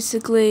is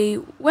basically,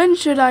 when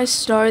should I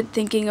start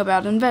thinking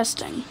about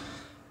investing?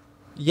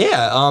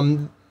 Yeah,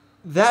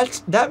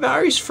 that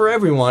varies for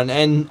everyone,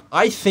 and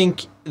I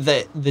think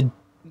that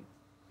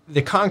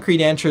the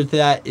concrete answer to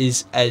that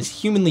is as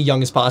humanly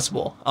young as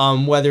possible.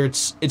 Whether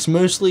it's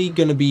mostly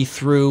going to be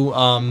through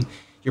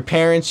your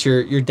parents,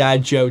 your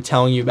dad Joe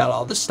telling you about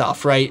all this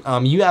stuff, right?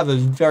 You have a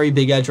very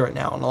big edge right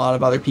now on a lot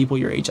of other people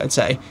your age, I'd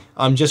say,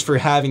 just for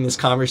having this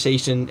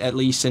conversation at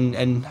least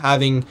and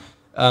having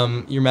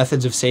your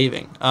methods of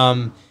saving.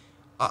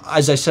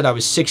 As I said, I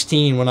was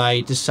 16 when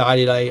I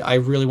decided I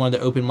really wanted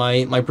to open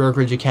my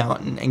brokerage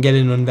account and get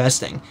into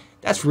investing.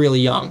 That's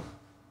really young.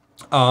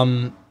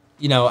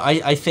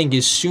 I think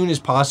as soon as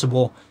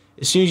possible,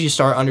 as soon as you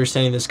start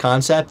understanding this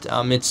concept,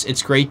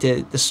 it's great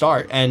to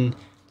start. And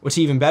what's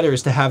even better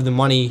is to have the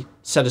money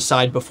set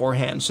aside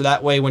beforehand. So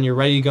that way, when you're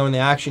ready to go into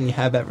action, you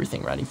have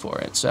everything ready for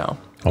it. So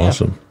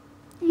awesome.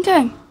 Yeah.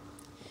 Okay.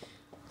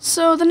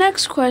 So the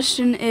next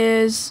question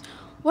is,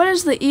 what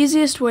is the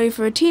easiest way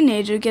for a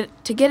teenager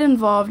to get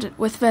involved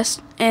with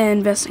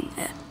investing?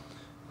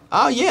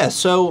 Yeah.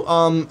 So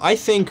I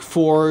think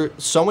for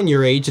someone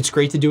your age, it's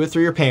great to do it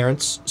through your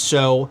parents.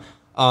 So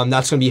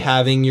that's going to be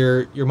having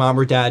your mom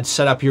or dad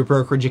set up your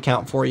brokerage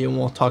account for you, and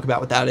we'll talk about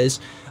what that is.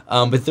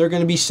 But they're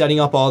going to be setting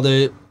up all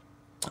the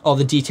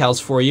details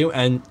for you,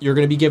 and you're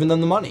going to be giving them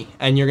the money,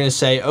 and you're going to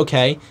say,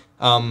 okay,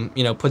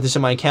 put this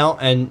in my account,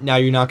 and now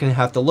you're not going to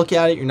have to look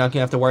at it. You're not going to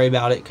have to worry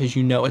about it because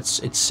you know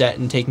it's set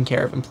and taken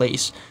care of in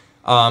place.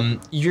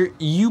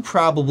 You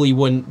probably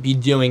wouldn't be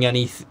doing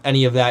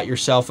any of that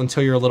yourself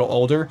until you're a little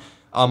older.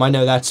 I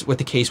know that's what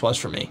the case was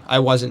for me. I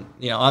wasn't,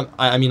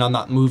 I'm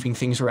not moving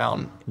things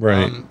around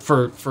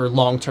for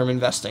long-term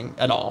investing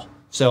at all.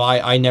 So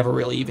I never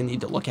really even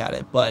need to look at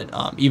it. But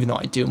even though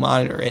I do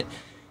monitor it,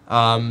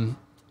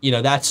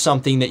 that's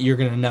something that you're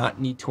going to not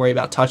need to worry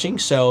about touching.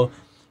 So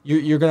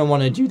you're going to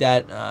want to do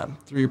that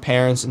through your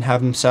parents and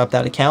have them set up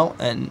that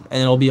account, and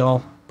it'll be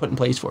all put in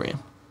place for you.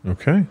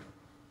 Okay.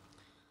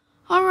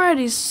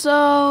 Alrighty,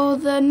 so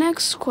the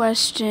next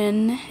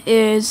question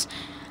is,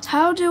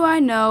 how do I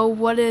know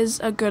what is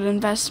a good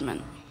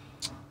investment?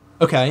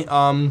 Okay.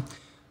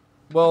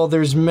 Well,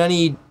 there's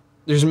many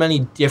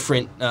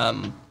different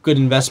good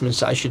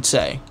investments, I should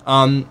say.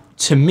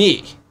 To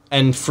me,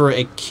 and for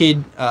a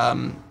kid,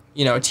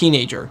 a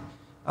teenager,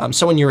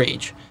 someone your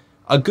age,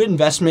 a good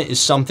investment is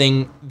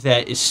something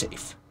that is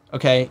safe.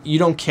 Okay, you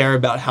don't care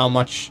about how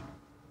much,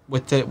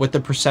 what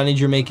the percentage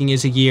you're making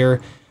is a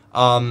year.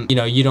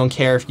 You don't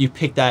care if you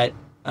pick that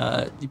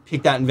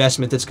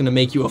investment that's going to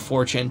make you a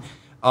fortune.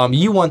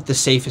 You want the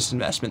safest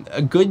investment.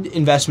 A good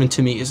investment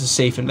to me is a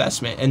safe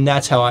investment, and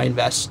that's how I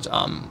invest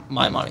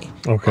my money.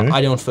 Okay.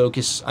 I don't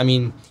focus. I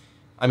mean,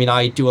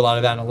 I do a lot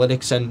of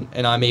analytics,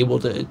 and I'm able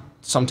to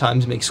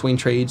sometimes make swing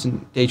trades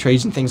and day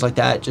trades and things like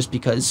that, just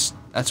because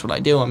that's what I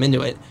do. I'm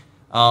into it.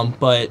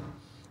 But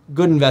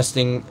good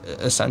investing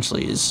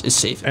essentially is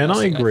safe. And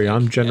I agree.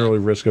 I'm generally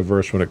risk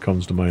averse when it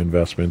comes to my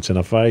investments, and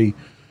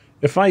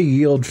if I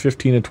yield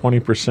 15 to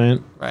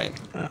 20%, right,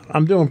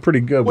 I'm doing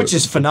pretty good. Which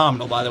is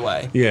phenomenal, by the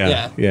way.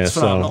 Yeah. It's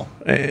phenomenal.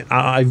 So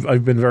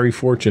I've been very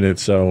fortunate.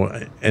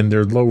 So, and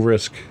they're low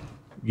risk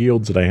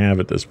yields that I have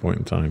at this point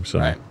in time. So,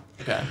 right.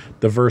 Okay.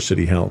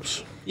 Diversity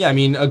helps. Yeah, I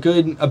mean,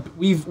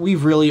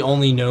 we've really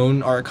only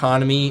known our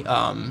economy.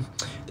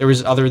 There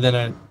was, other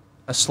than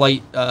a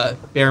slight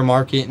bear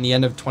market in the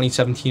end of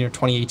 2017 or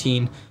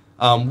 2018,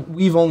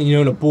 we've only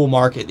known a bull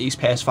market these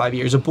past 5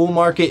 years. A bull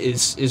market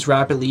is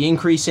rapidly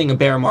increasing. A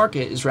bear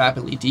market is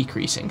rapidly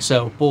decreasing.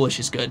 So bullish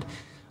is good.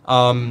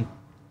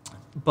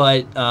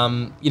 But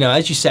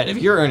as you said, if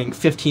you're earning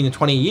 15 to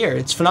 20 a year,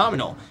 it's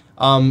phenomenal.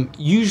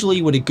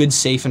 Usually with a good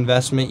safe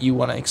investment, you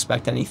want to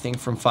expect anything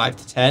from 5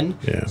 to 10.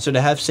 Yeah. So to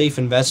have safe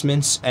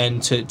investments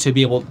and to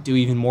be able to do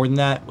even more than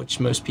that, which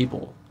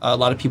a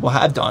lot of people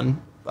have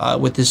done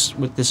with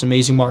this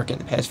amazing market in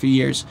the past few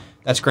years,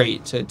 that's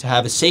great. To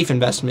have a safe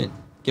investment,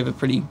 give a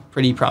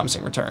pretty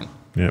promising return.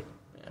 Yep.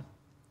 Yeah.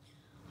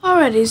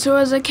 Alrighty, so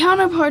as a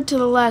counterpart to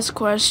the last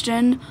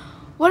question,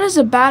 what is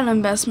a bad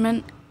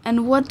investment,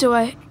 and what do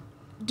I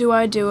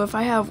do if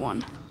I have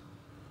one?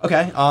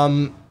 Okay.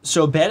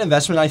 So a bad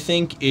investment, I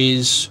think,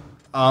 is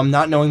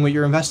not knowing what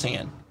you're investing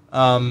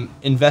in.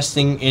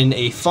 Investing in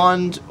a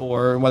fund,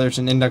 or whether it's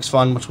an index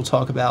fund, which we'll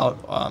talk about,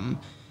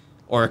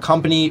 or a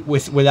company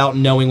without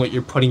knowing what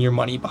you're putting your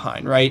money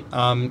behind, right?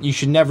 You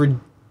should never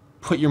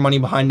put your money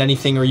behind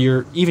anything, or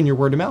even your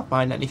word of mouth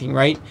behind anything,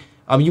 right?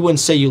 You wouldn't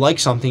say you like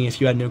something if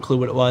you had no clue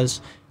what it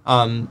was.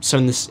 So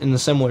in the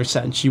similar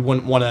sense, you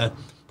wouldn't want to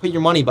put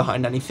your money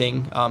behind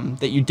anything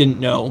that you didn't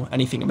know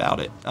anything about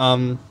it.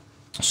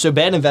 So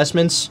bad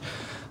investments,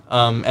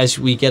 as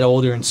we get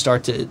older and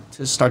start to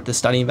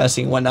study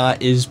investing and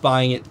whatnot, is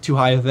buying it too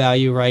high of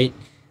value, right?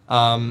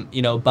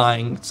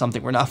 Buying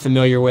something we're not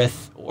familiar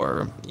with,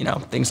 or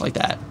things like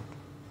that.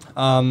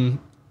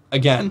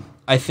 Again,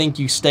 I think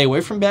you stay away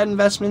from bad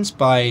investments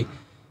by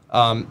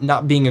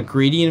not being a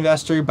greedy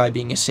investor, by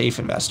being a safe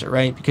investor,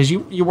 right? Because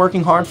you're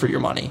working hard for your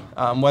money.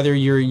 Whether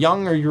you're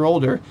young or you're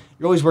older,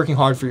 you're always working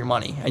hard for your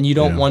money, and you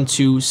don't want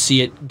to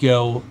see it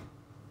go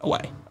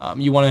away.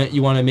 You want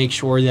to make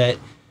sure that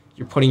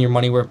you're putting your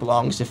money where it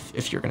belongs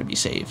if you're going to be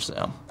safe.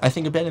 So I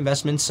think a bad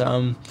investment's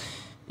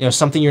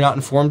something you're not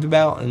informed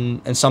about,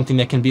 and something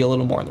that can be a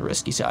little more on the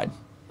risky side.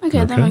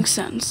 Okay, that makes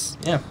sense.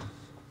 Yeah.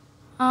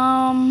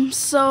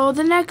 So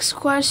the next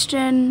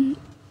question,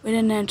 we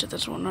didn't answer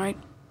this one, right?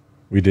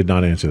 We did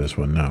not answer this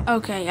one, no.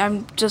 Okay,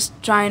 I'm just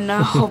trying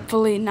to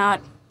hopefully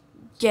not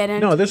get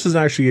into... No, this is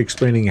actually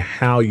explaining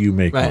how you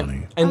make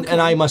money. And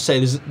I must say,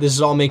 this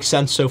all makes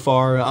sense so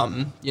far.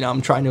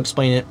 I'm trying to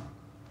explain it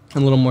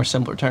in a little more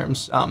simpler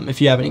terms.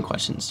 If you have any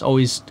questions,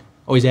 always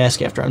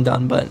ask after I'm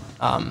done, but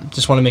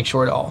just want to make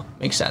sure it all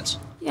makes sense.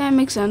 Yeah, it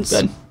makes sense.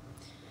 Good.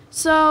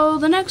 So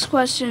the next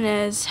question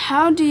is,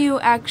 how do you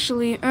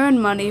actually earn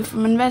money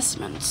from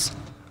investments?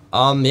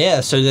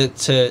 So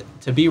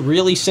to be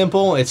really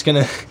simple, it's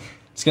gonna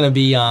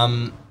be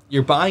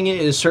you're buying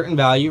it at a certain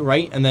value,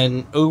 right? And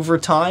then over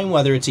time,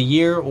 whether it's a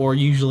year or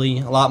usually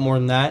a lot more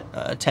than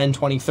that, 10,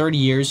 20, 30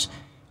 years,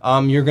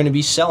 you're going to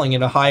be selling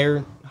at a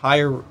higher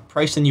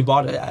price than you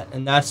bought it at.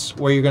 And that's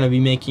where you're going to be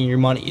making your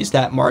money, is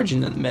that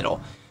margin in the middle.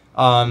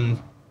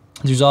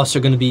 There's also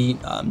going to be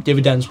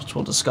dividends, which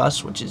we'll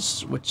discuss, which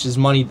is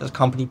money that the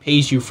company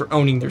pays you for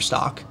owning their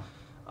stock.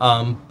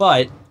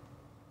 But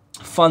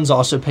funds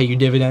also pay you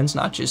dividends,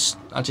 not just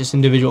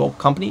individual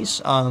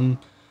companies.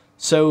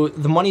 So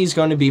the money is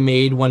going to be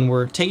made when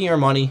we're taking our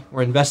money,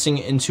 we're investing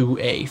it into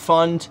a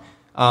fund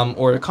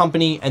or a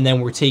company, and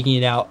then we're taking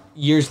it out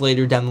years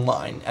later down the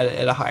line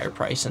at a higher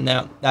price. And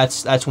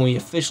that's when we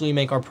officially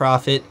make our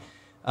profit.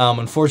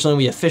 Unfortunately,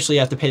 we officially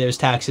have to pay those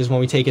taxes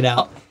when we take it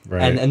out,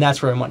 right. and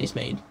that's where our money's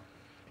made.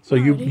 So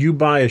you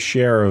buy a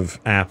share of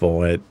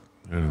Apple at,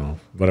 I don't know,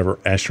 whatever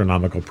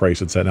astronomical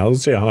price it's at now.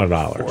 Let's say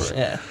 $100.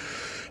 Yeah.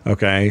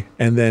 Okay.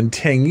 And then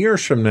 10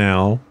 years from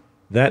now,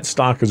 that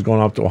stock has gone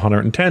up to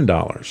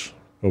 $110.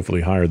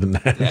 Hopefully higher than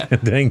that in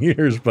 10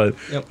 years. But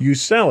you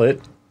sell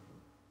it,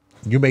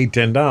 you made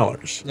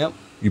 $10. Yep.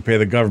 You pay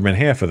the government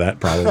half of that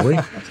probably,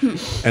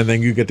 and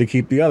then you get to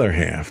keep the other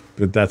half.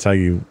 But that's how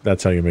you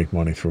make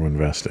money through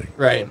investing.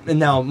 Right. And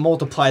now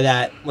multiply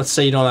that. Let's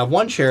say you don't have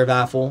one share of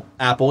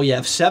Apple. You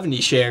have 70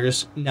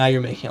 shares. Now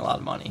you're making a lot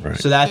of money. Right.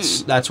 So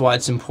that's why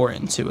it's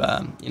important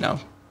to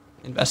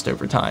invest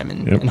over time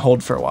and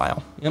hold for a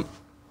while. Yep.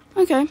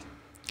 Okay.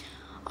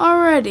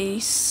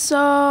 Alrighty.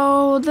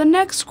 So the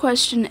next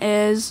question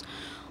is,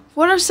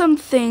 what are some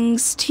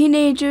things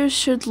teenagers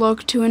should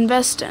look to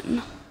invest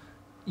in?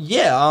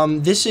 Yeah,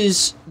 this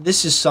is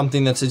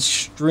something that's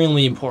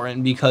extremely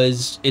important,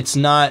 because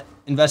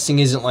investing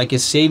isn't like a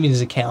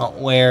savings account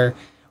where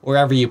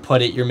wherever you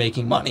put it, you're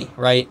making money,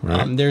 right?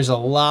 There's a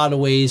lot of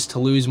ways to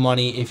lose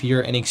money if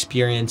you're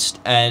inexperienced,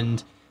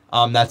 and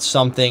that's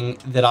something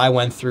that I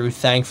went through.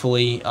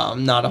 Thankfully,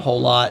 not a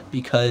whole lot,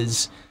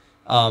 because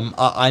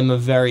I'm a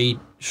very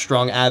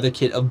strong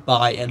advocate of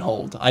buy and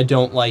hold. I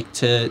don't like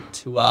to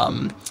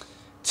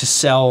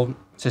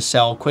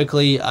sell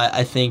quickly.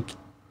 I think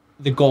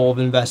the goal of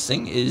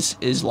investing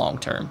is long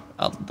term,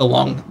 the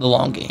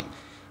long game.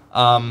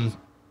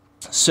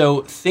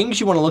 So things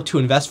you want to look to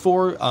invest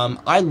for,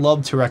 I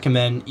love to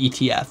recommend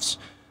ETFs.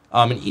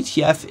 An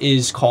ETF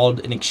is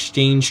called an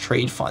exchange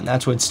trade fund.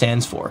 That's what it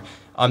stands for.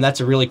 That's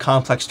a really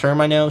complex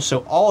term, I know. So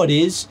all it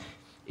is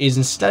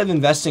instead of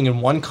investing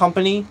in one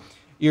company,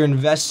 you're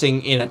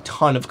investing in a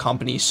ton of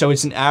companies. So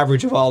it's an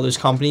average of all those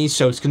companies.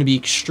 So it's going to be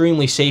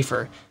extremely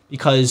safer,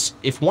 because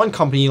if one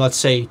company, let's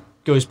say,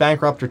 goes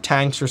bankrupt or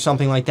tanks or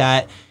something like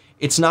that,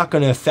 it's not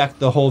going to affect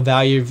the whole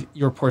value of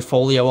your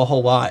portfolio a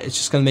whole lot. It's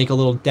just going to make a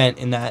little dent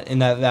in that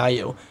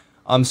value.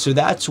 So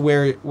that's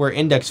where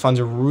index funds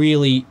are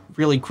really,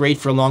 really great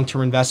for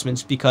long-term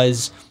investments,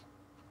 because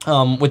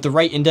with the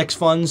right index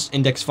funds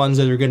that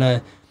are going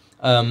to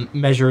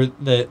measure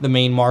the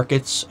main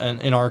markets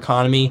in our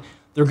economy,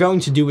 they're going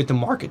to do what the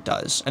market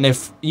does. And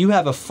if you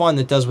have a fund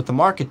that does what the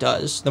market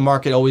does, the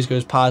market always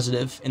goes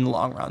positive in the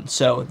long run.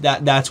 So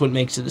that's what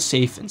makes it a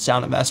safe and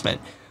sound investment.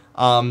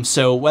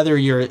 So whether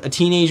you're a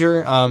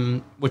teenager,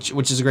 which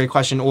is a great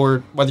question,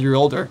 or whether you're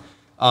older,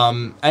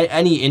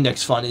 any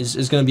index fund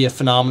is going to be a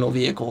phenomenal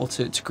vehicle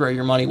to grow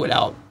your money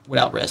without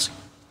risk.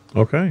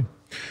 Okay.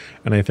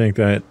 And I think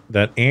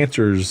that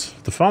answers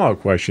the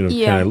follow-up question of,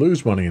 can I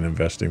lose money in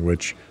investing,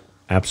 which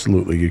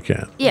absolutely you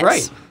can. Yes.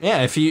 Right.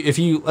 Yeah. If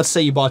you let's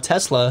say you bought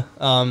Tesla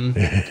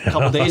a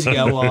couple days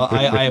ago, well,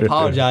 I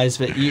apologize,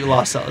 but you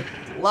lost a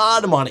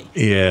lot of money.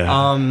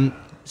 Yeah.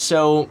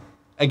 So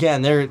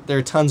again, there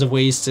are tons of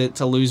ways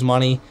to lose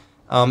money.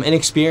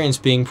 Inexperience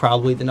being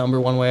probably the number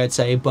one way, I'd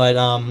say. But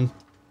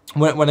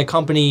when a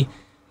company,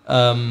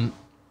 when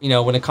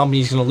a company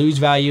is going to lose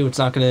value, it's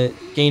not going to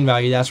gain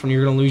value. That's when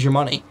you're going to lose your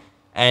money.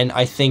 And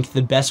I think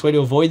the best way to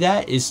avoid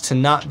that is to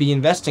not be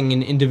investing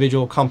in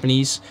individual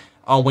companies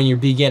when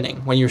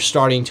you're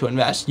starting to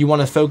invest. You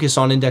want to focus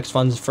on index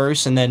funds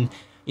first, and then,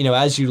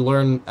 as you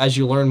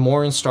learn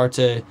more and start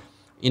to,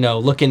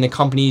 look into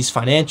companies'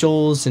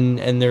 financials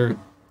and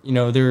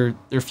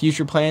their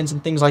future plans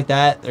and things like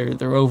that,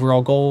 their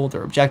overall goal,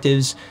 their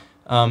objectives,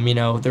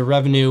 their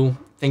revenue,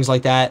 things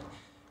like that.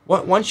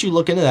 Once you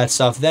look into that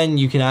stuff, then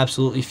you can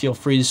absolutely feel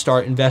free to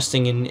start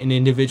investing in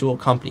individual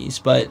companies.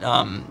 But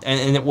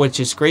and which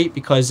is great,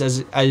 because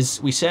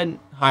as we said,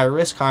 higher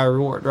risk, higher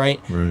reward, right?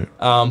 Right.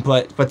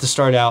 But to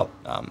start out,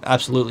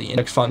 absolutely,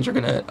 index funds are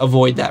going to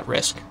avoid that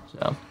risk.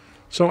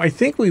 So I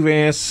think we've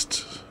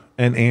asked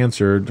and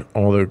answered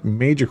all the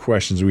major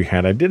questions we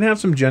had. I did have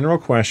some general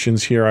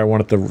questions here I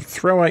wanted to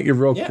throw at you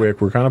real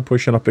quick. We're kind of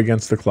pushing up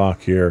against the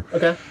clock here.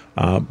 Okay.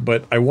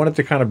 But I wanted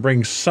to kind of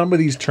bring some of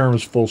these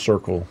terms full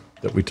circle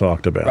that we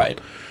talked about. Right.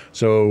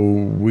 So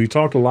we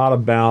talked a lot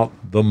about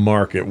the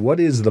market. What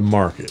is the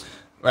market?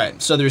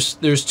 Right. So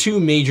there's two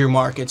major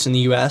markets in the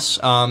U.S.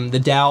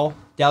 The Dow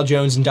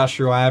Jones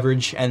Industrial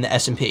Average and the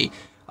S&P.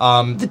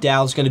 The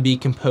Dow is going to be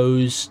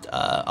composed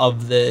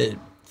of the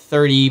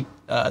 30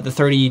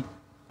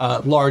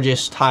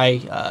 largest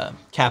high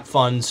cap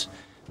funds,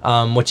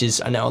 which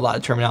is, I know, a lot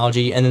of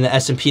terminology, and then the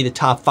S&P, the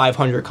top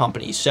 500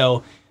 companies.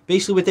 So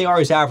basically what they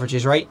are is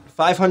averages, right?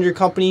 500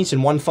 companies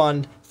in one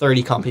fund,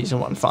 30 companies in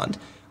one fund.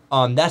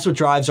 That's what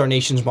drives our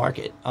nation's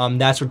market.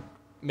 That's what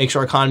makes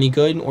our economy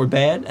good or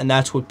bad, and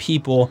that's what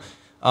people,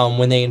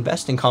 when they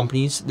invest in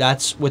companies,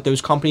 that's what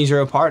those companies are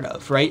a part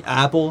of, right?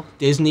 Apple,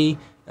 Disney,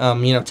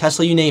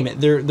 Tesla, you name it.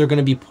 They're going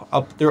to be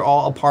they're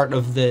all a part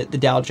of the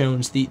Dow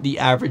Jones, the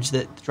average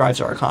that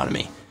drives our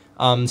economy.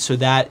 So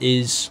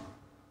that's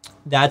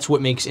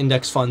what makes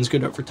index funds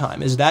good over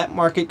time. As that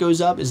market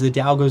goes up, as the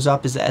Dow goes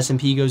up, as the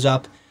S&P goes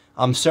up,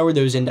 so are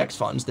those index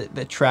funds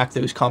that track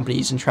those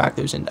companies and track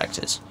those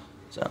indexes.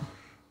 So,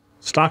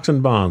 stocks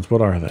and bonds,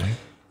 what are they?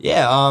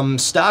 Yeah,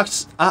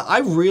 stocks. I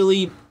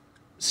really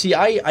see.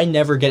 I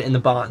never get into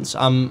bonds.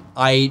 I'm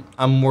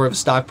more of a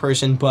stock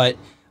person, but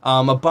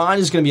a bond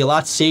is going to be a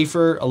lot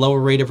safer, a lower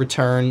rate of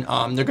return.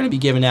 They're going to be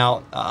given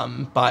out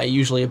by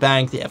usually a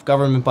bank. They have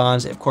government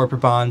bonds, they have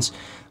corporate bonds,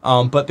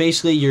 but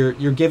basically you're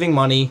giving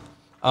money.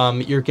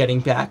 You're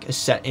getting back a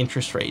set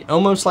interest rate,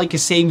 almost like a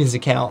savings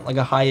account, like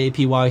a high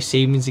APY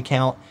savings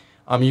account.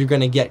 You're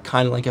going to get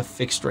kind of like a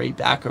fixed rate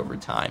back over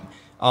time.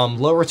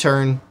 Low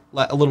return,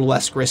 a little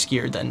less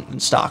riskier than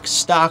stocks.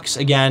 Stocks,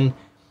 again,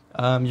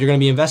 you're going to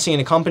be investing in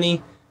a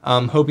company,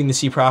 hoping to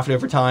see profit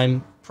over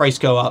time, price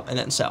go up, and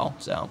then sell.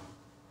 So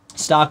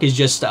stock is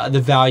just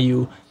the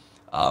value,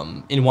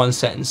 in one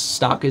sentence.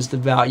 Stock is the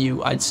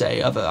value, I'd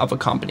say, of a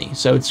company.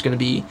 So it's going to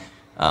be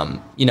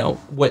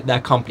what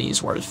that company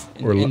is worth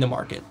in the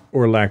market.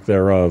 Or lack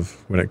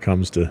thereof when it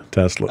comes to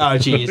Tesla. Oh,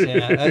 geez,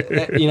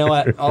 yeah. You know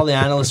what? All the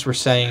analysts were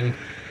saying,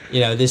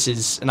 this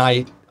is, and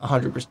I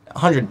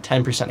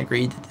 110%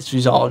 agreed that this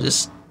was all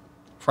just,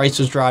 price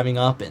was driving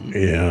up, and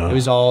it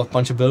was all a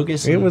bunch of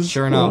bogus. It was,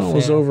 sure enough. It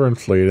was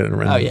overinflated.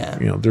 And, oh,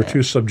 yeah. They're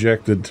too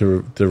subjected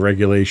to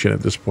regulation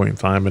at this point in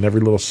time, and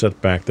every little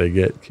setback they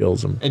get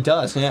kills them. It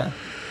does, yeah.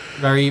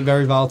 Very,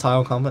 very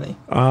volatile company.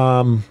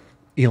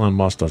 Elon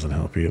Musk doesn't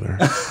help either.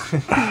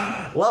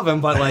 Love him,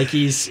 but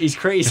he's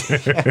crazy.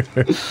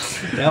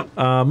 Yep.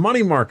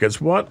 Money markets.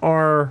 What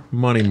are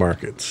money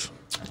markets?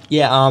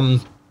 Yeah.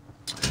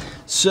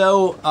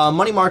 So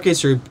money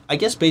markets are, I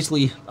guess,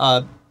 basically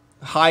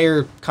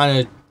higher kind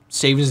of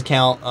savings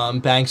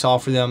account. Banks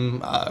offer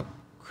them.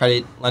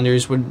 Credit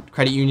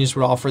unions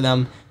would offer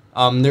them.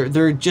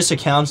 They're just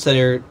accounts that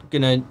are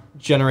gonna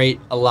generate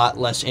a lot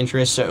less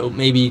interest, so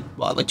maybe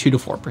like 2 to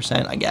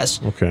 4%, I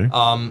guess. Okay.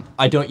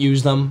 I don't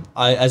use them.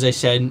 As I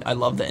said, I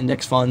love the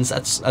index funds.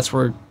 That's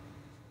where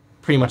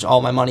pretty much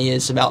all my money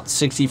is. About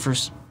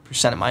 60%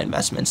 of my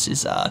investments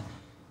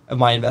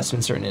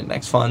are in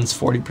index funds,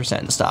 40%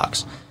 in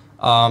stocks.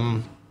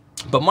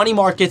 But money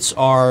markets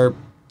are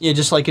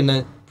just like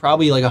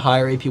probably like a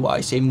higher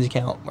APY savings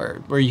account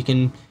where you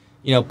can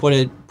put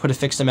a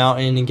fixed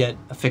amount in and get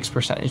a fixed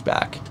percentage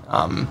back.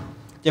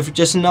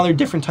 Just another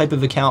different type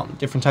of account,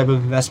 different type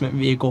of investment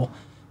vehicle,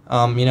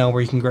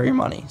 where you can grow your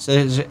money. So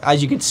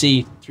as you can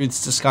see through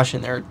this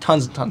discussion, there are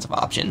tons and tons of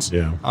options.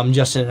 Yeah.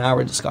 Just in an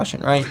hour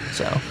discussion, right?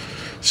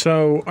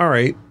 So all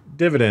right,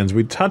 dividends.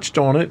 We touched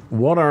on it.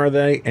 What are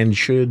they, and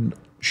should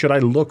I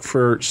look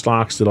for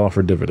stocks that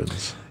offer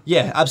dividends?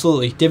 Yeah,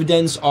 absolutely.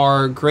 Dividends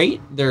are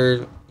great.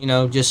 They're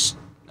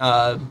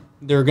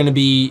they're going to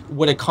be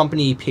what a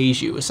company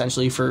pays you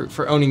essentially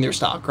for owning their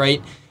stock,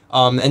 right?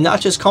 And not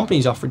just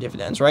companies offer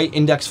dividends, right?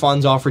 Index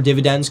funds offer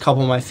dividends. A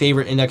couple of my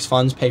favorite index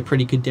funds pay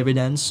pretty good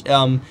dividends.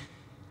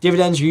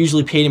 Dividends are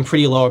usually paid in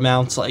pretty low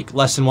amounts, like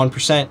less than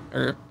 1%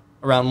 or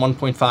around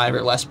 1.5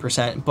 or less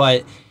percent.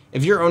 But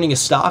if you're owning a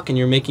stock and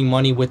you're making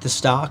money with the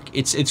stock,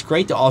 it's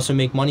great to also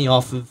make money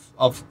off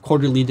of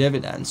quarterly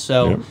dividends.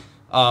 So,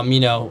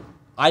 yep.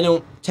 I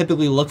don't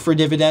typically look for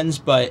dividends,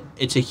 but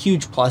it's a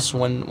huge plus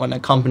when a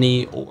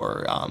company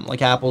or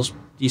like Apple's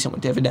decent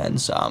with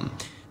dividends.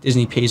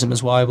 Disney pays them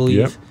as well, I believe.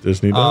 Yep,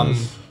 Disney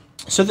does.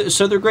 So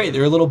they're great.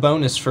 They're a little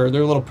bonus they're a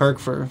little perk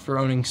for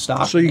owning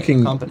stock in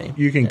a company.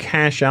 You can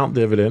cash out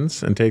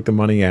dividends and take the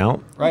money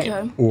out. Right.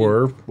 Okay.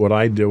 Or what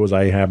I do is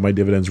I have my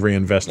dividends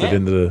reinvested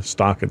into the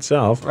stock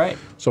itself. Right.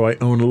 So I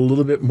own a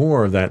little bit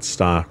more of that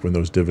stock when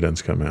those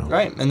dividends come out.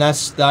 Right. And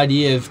that's the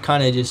idea of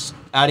kind of just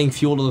adding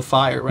fuel to the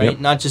fire, right? Yep.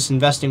 Not just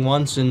investing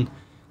once and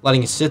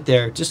letting it sit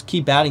there. Just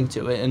keep adding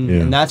to it.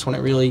 And that's when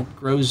it really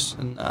grows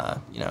and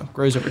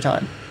grows over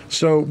time.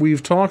 So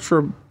we've talked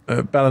for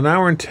about an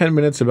hour and 10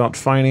 minutes about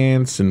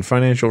finance and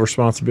financial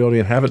responsibility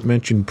and haven't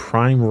mentioned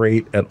prime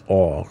rate at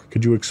all.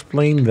 Could you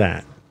explain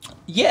that?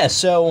 Yeah,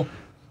 so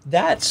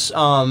that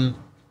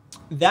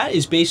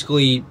is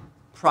basically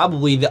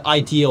probably the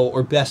ideal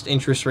or best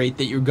interest rate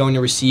that you're going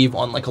to receive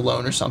on like a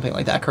loan or something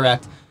like that,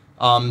 correct?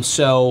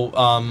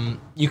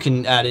 You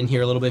can add in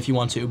here a little bit if you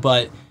want to,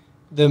 but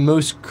the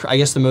most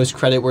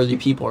creditworthy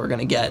people are going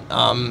to get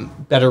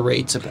better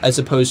rates as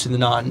opposed to the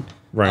non.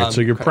 Right.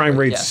 So your prime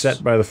rate's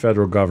set by the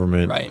federal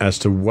government as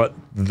to what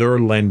they're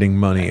lending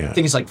money at. I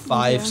think it's like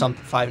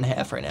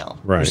 5.5 right now.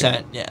 Right.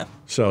 Percent. Yeah.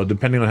 So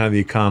depending on how the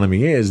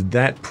economy is,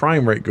 that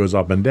prime rate goes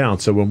up and down.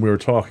 So when we were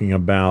talking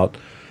about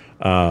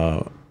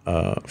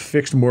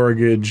fixed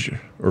mortgage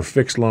or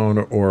fixed loan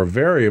or a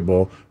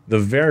variable, the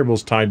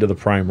variable's tied to the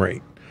prime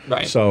rate.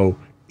 Right. So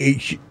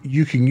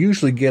you can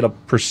usually get a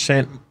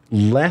percent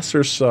less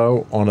or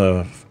so on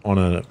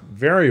a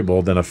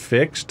variable than a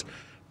fixed,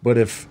 but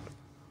if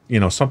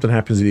something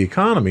happens to the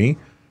economy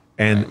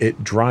and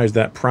it drives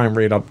that prime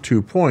rate up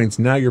 2 points,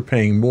 now you're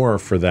paying more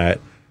for that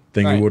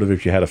than you would have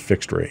if you had a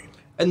fixed rate.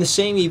 And the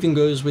same even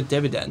goes with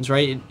dividends,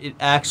 right? It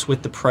acts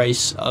with the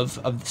price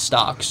of the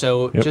stock.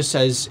 So just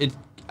as it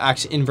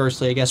acts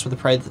inversely, I guess, with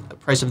the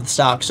price of the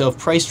stock. So if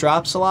price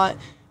drops a lot,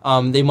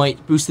 they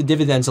might boost the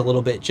dividends a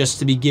little bit just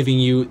to be giving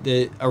you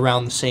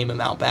around the same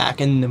amount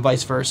back, and then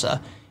vice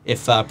versa.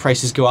 If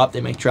prices go up,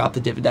 they might drop the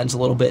dividends a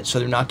little bit, so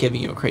they're not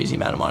giving you a crazy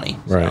amount of money.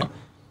 Right.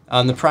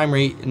 So, the prime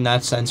rate, in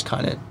that sense,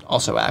 kind of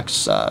also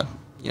acts,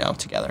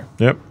 together.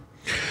 Yep.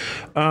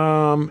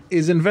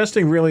 Is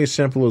investing really as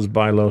simple as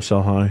buy low,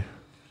 sell high?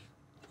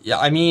 Yeah,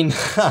 I mean,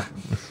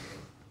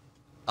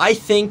 I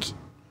think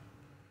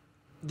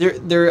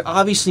there are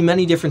obviously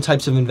many different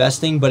types of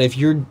investing, but if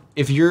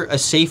you're a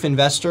safe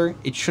investor,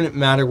 it shouldn't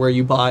matter where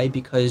you buy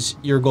because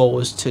your goal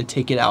is to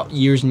take it out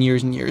years and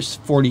years and years,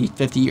 40,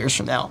 50 years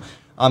from now.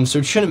 So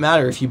it shouldn't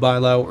matter if you buy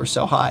low or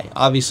sell high.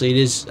 Obviously, it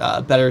is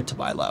better to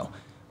buy low.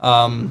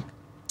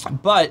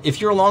 But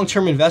if you're a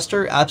long-term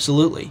investor,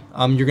 absolutely.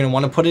 You're going to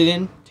want to put it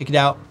in, take it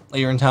out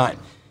later in time.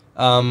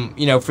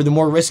 For the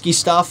more risky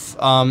stuff,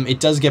 it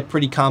does get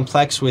pretty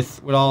complex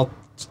with all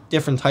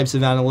different types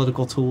of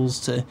analytical tools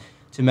to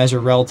measure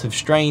relative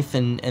strength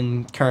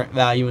and current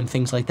value and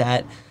things like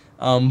that.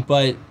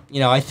 But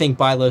I think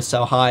buy low,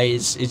 sell high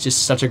is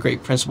just such a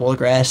great principle to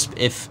grasp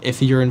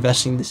if you're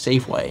investing the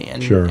safe way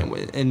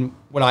and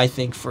what I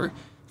think for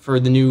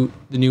the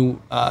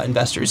new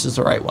investors is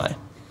the right way.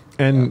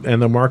 And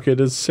the market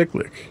is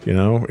cyclic.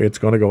 It's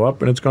going to go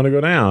up and it's going to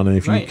go down. And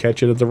if you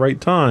catch it at the right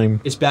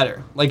time, it's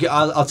better. Like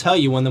I'll tell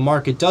you, when the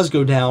market does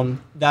go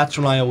down, that's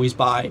when I always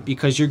buy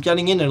because you're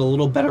getting in at a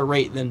little better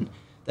rate than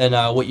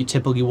what you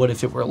typically would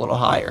if it were a little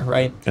higher,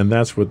 right? And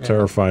that's what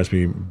terrifies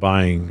me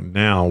buying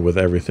now with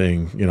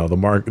everything. The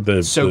market, the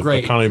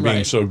economy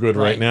being so good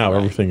right now,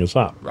 everything is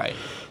up. Right.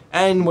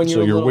 And when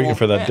you're waiting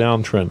for that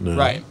downtrend now.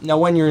 Right. Now,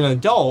 when you're an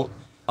adult,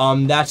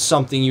 that's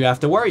something you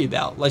have to worry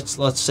about.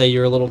 Let's say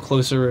you're a little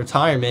closer to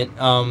retirement,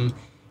 and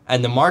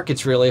the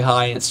market's really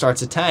high and it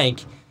starts to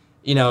tank.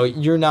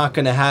 you're not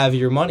going to have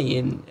your money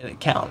in an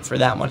account for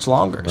that much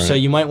longer. Right. So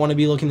you might want to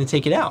be looking to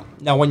take it out.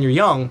 Now, when you're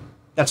young,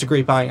 that's a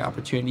great buying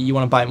opportunity. You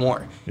want to buy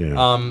more.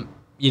 Yeah.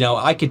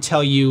 I could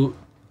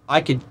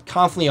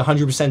confidently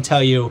 100%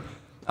 tell you,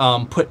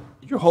 put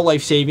your whole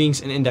life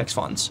savings in index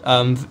funds.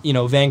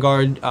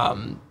 Vanguard,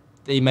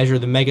 they measure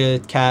the mega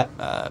cap,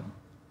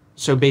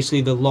 so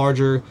basically the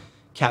larger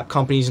cap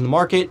companies in the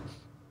market,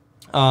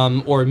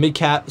 or mid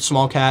cap,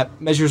 small cap,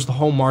 measures the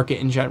whole market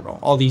in general,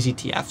 all these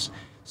ETFs.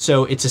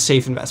 So it's a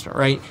safe investment,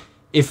 right?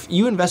 If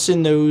you invest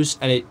in those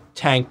and it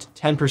tanked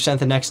 10%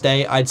 the next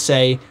day, I'd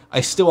say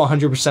I still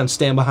 100%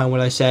 stand behind what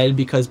I said,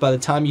 because by the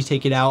time you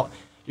take it out,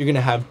 you're going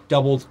to have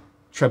doubled,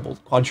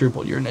 tripled,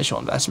 quadrupled your initial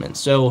investment.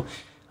 So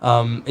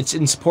it's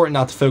important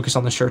not to focus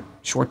on the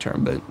short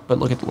term, but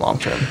look at the long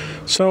term.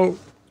 So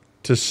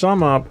to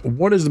sum up,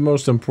 what is the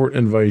most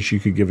important advice you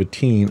could give a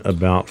teen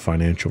about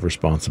financial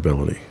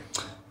responsibility?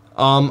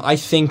 I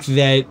think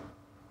that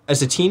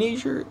as a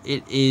teenager,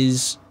 it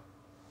is,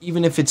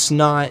 even if it's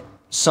not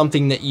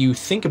something that you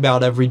think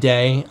about every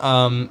day,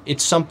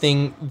 it's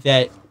something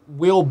that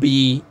will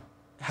be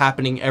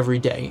happening every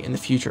day in the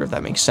future, if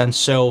that makes sense.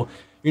 So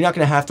you're not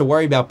going to have to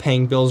worry about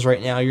paying bills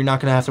right now. You're not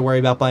going to have to worry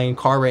about buying a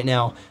car right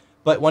now,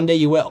 but one day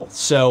you will.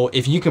 So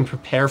if you can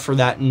prepare for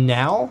that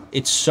now,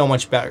 it's so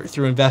much better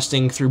through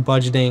investing, through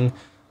budgeting,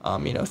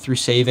 through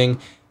saving.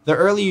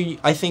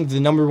 I think the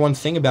number one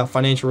thing about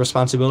financial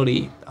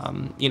responsibility,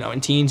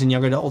 in teens and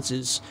young adults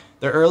is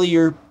the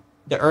earlier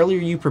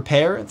you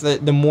prepare,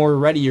 the more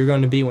ready you're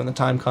going to be when the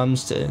time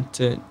comes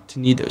to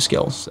need those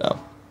skills. So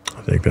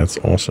I think that's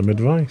awesome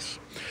advice.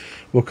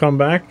 We'll come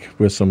back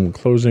with some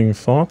closing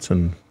thoughts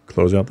and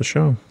close out the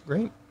show.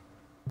 Great.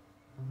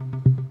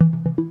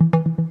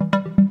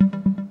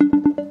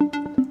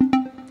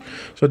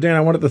 So, Dan,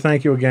 I wanted to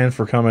thank you again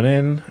for coming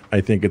in.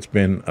 I think it's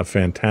been a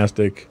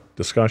fantastic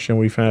discussion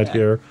we've had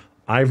here.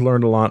 I've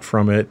learned a lot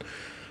from it.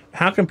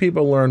 How can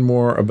people learn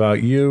more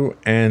about you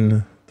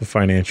and the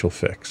Financial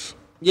Fix?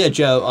 Yeah,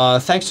 Joe,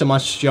 thanks so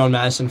much, Joe and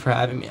Madison, for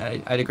having me.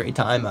 I had a great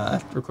time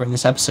recording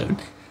this episode.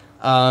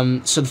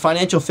 So the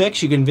Financial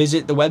Fix, you can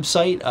visit the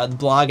website, the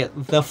blog at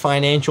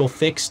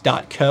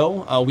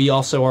thefinancialfix.co. We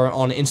also are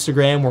on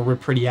Instagram, where we're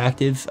pretty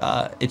active.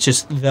 It's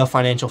just The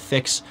Financial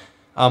Fix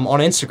on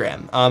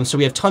Instagram. So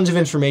we have tons of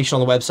information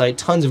on the website,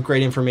 tons of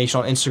great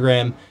information on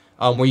Instagram,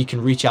 where you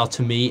can reach out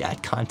to me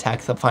at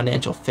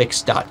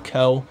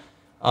contactthefinancialfix.co.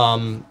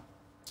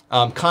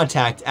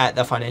 Contact at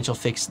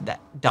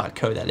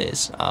thefinancialfix.co, that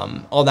is.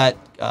 All that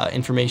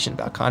information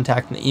about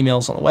contact and the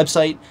emails on the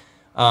website.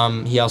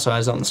 He also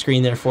has it on the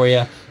screen there for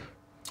you.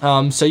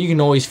 So you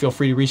can always feel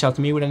free to reach out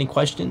to me with any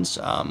questions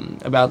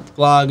about the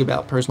blog,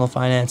 about personal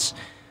finance.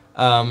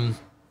 Other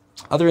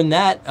than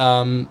that,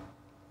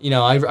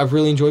 I've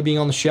really enjoyed being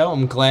on the show.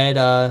 I'm glad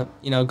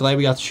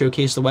we got to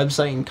showcase the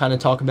website and kind of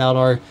talk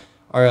about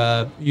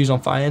our views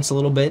on finance a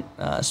little bit,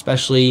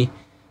 especially.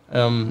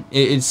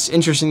 It's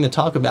interesting to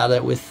talk about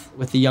it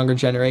with the younger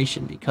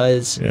generation,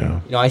 because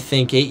I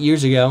think 8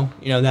 years ago,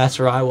 that's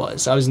where I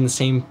was. I was in the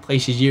same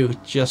place as you,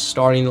 just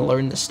starting to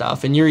learn this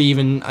stuff, and you're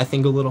even, I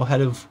think, a little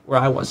ahead of where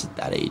I was at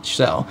that age.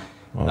 So,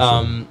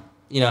 awesome.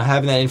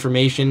 Having that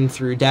information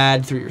through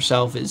Dad, through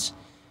yourself is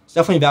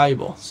definitely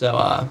valuable.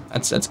 So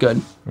that's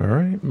good. All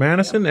right,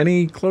 Madison,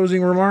 any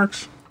closing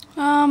remarks?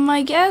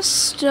 I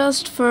guess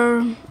just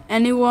for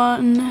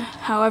anyone,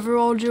 however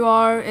old you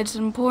are, it's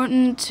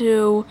important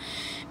to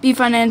be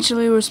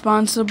financially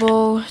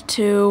responsible,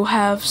 to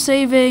have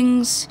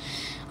savings,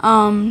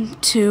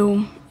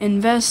 to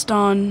invest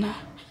on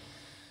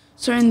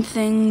certain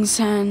things,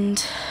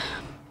 and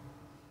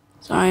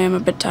sorry, I'm a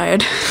bit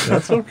tired.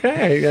 That's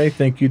okay. I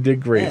think you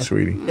did great,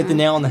 sweetie. Hit the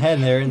nail on the head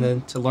there,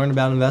 and to learn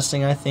about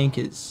investing, I think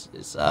is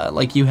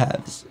like you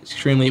have, is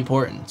extremely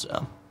important.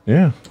 So.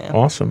 Yeah,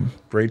 awesome.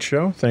 Great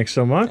show. Thanks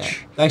so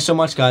much. Yeah. Thanks so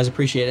much, guys.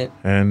 Appreciate it.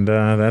 And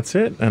that's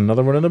it.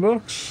 Another one in the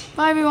books.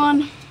 Bye,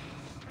 everyone.